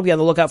wait that long, be on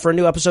the lookout for a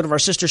new episode of our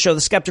sister show,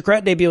 The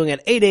Skeptocrat, debuting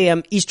at 8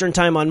 a.m. Eastern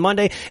Time on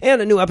Monday, and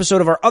a new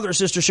episode of our other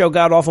sister show,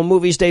 God Awful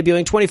Movies,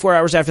 debuting 24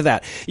 hours after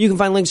that. You can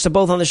find links to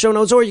both on the show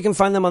notes, or you can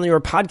find them on your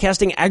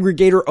podcasting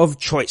aggregator of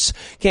choice.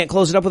 Can't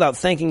close it up without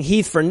thanking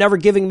Heath for never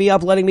giving me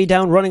up, letting me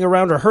down, running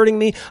around, or hurting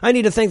me. I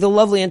need to thank the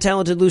lovely and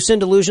talented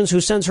Lucinda Lusions,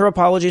 who sends her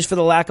apologies for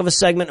the lack of a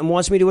segment and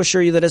wants me to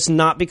assure you that it's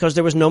not because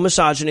there was no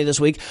misogyny this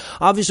week.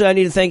 Obviously, I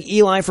need to thank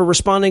Eli for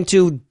responding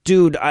to,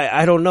 dude,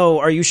 I don't know,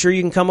 are you sure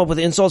you can come up with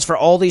insults for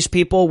all these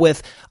people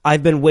with,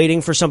 I've been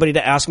waiting for somebody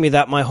to ask me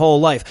that my whole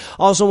life.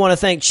 Also want to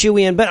thank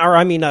Chewy and Ben,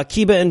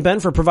 Kiba and Ben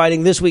for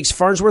providing this week's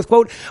Farnsworth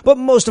quote. But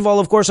most of all,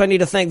 of course, I need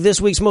to thank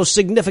this week's most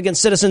significant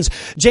citizens,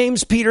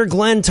 James, Peter,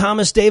 Glenn,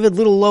 Thomas, David,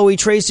 Little Loey,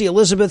 Tracy,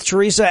 Elizabeth,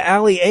 Teresa,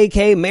 Allie,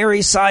 AK,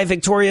 Mary, Cy,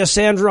 Victoria,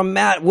 Sandra,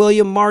 Matt,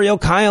 William, Mario,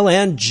 Kyle,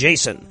 and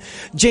Jason.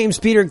 James,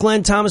 Peter,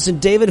 Glenn, Thomas,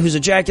 and David, whose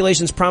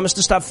ejaculations promised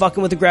to stop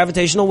fucking with the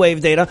gravitational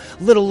wave data.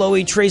 Little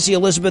Loey, Tracy,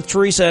 Elizabeth,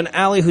 Teresa, and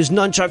Allie, whose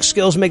nunchuck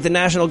skills make the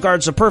National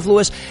Guard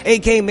superfluous.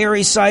 AK,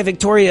 Mary, Cy,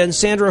 Victoria, and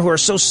Sandra, who are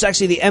so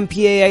sexy the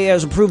MPAA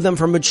has approved them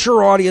for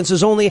mature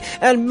audiences only,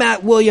 and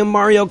Matt, William,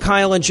 Mario,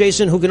 Kyle, and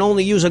Jason, who can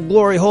only use a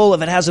glory hole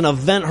if it has an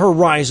event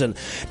horizon.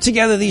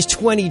 Together, these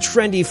 20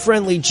 trendy,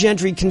 friendly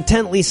gentry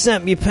contently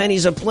sent me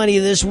pennies aplenty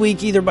this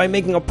week, either by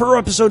making a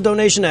per-episode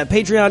donation at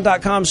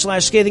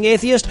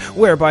patreon.com/ScathingAtheist,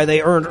 whereby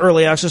they earned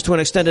early access to an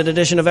extended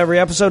edition of every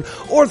episode,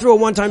 or through a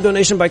one-time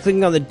donation by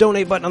clicking on the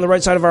donate button on the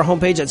right side of our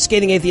homepage at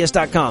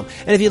ScathingAtheist.com.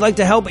 And if you'd like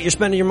to help, but you're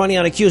spending your money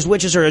on accused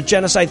witches or a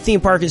genocide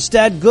theme park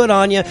instead, good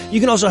on you. You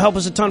can also help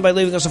us a ton by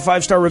leaving us a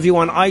 5-star review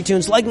on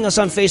iTunes, liking us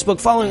on Facebook,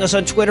 following us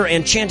on Twitter,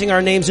 and chanting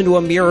our names into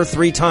a mirror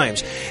 3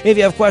 times. If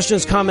you have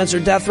questions, comments, or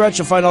death threats,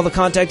 you'll find all the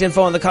contact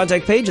info on the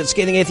contact page at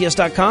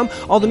ScathingAtheist.com.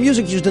 All the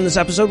music used in this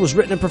episode was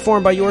written and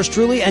performed by yours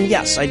truly, and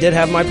yes, I did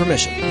have my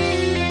permission.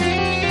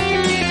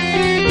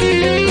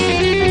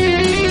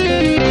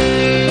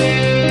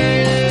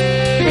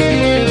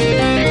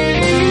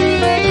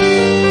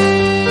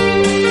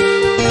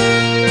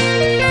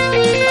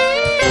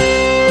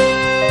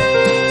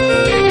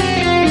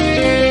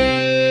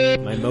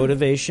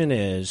 Motivation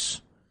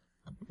is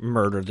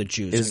murder the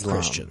Jews Islam.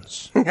 and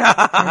Christians.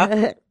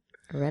 Red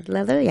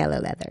leather, yellow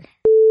leather.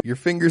 Your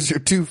fingers are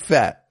too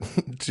fat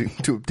to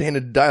obtain a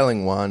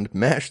dialing wand.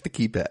 Mash the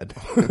keypad.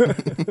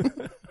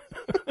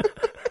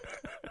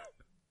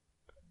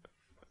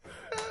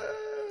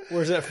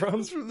 Where's that from?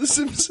 It's from The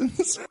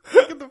Simpsons.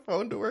 Get the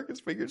phone to work. His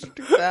fingers are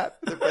too fat.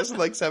 They're pressing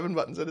like 7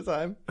 buttons at a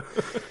time.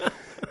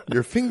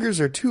 Your fingers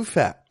are too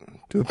fat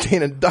to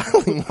obtain a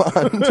dialing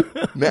wand.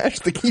 Mash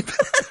the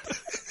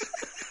keypad.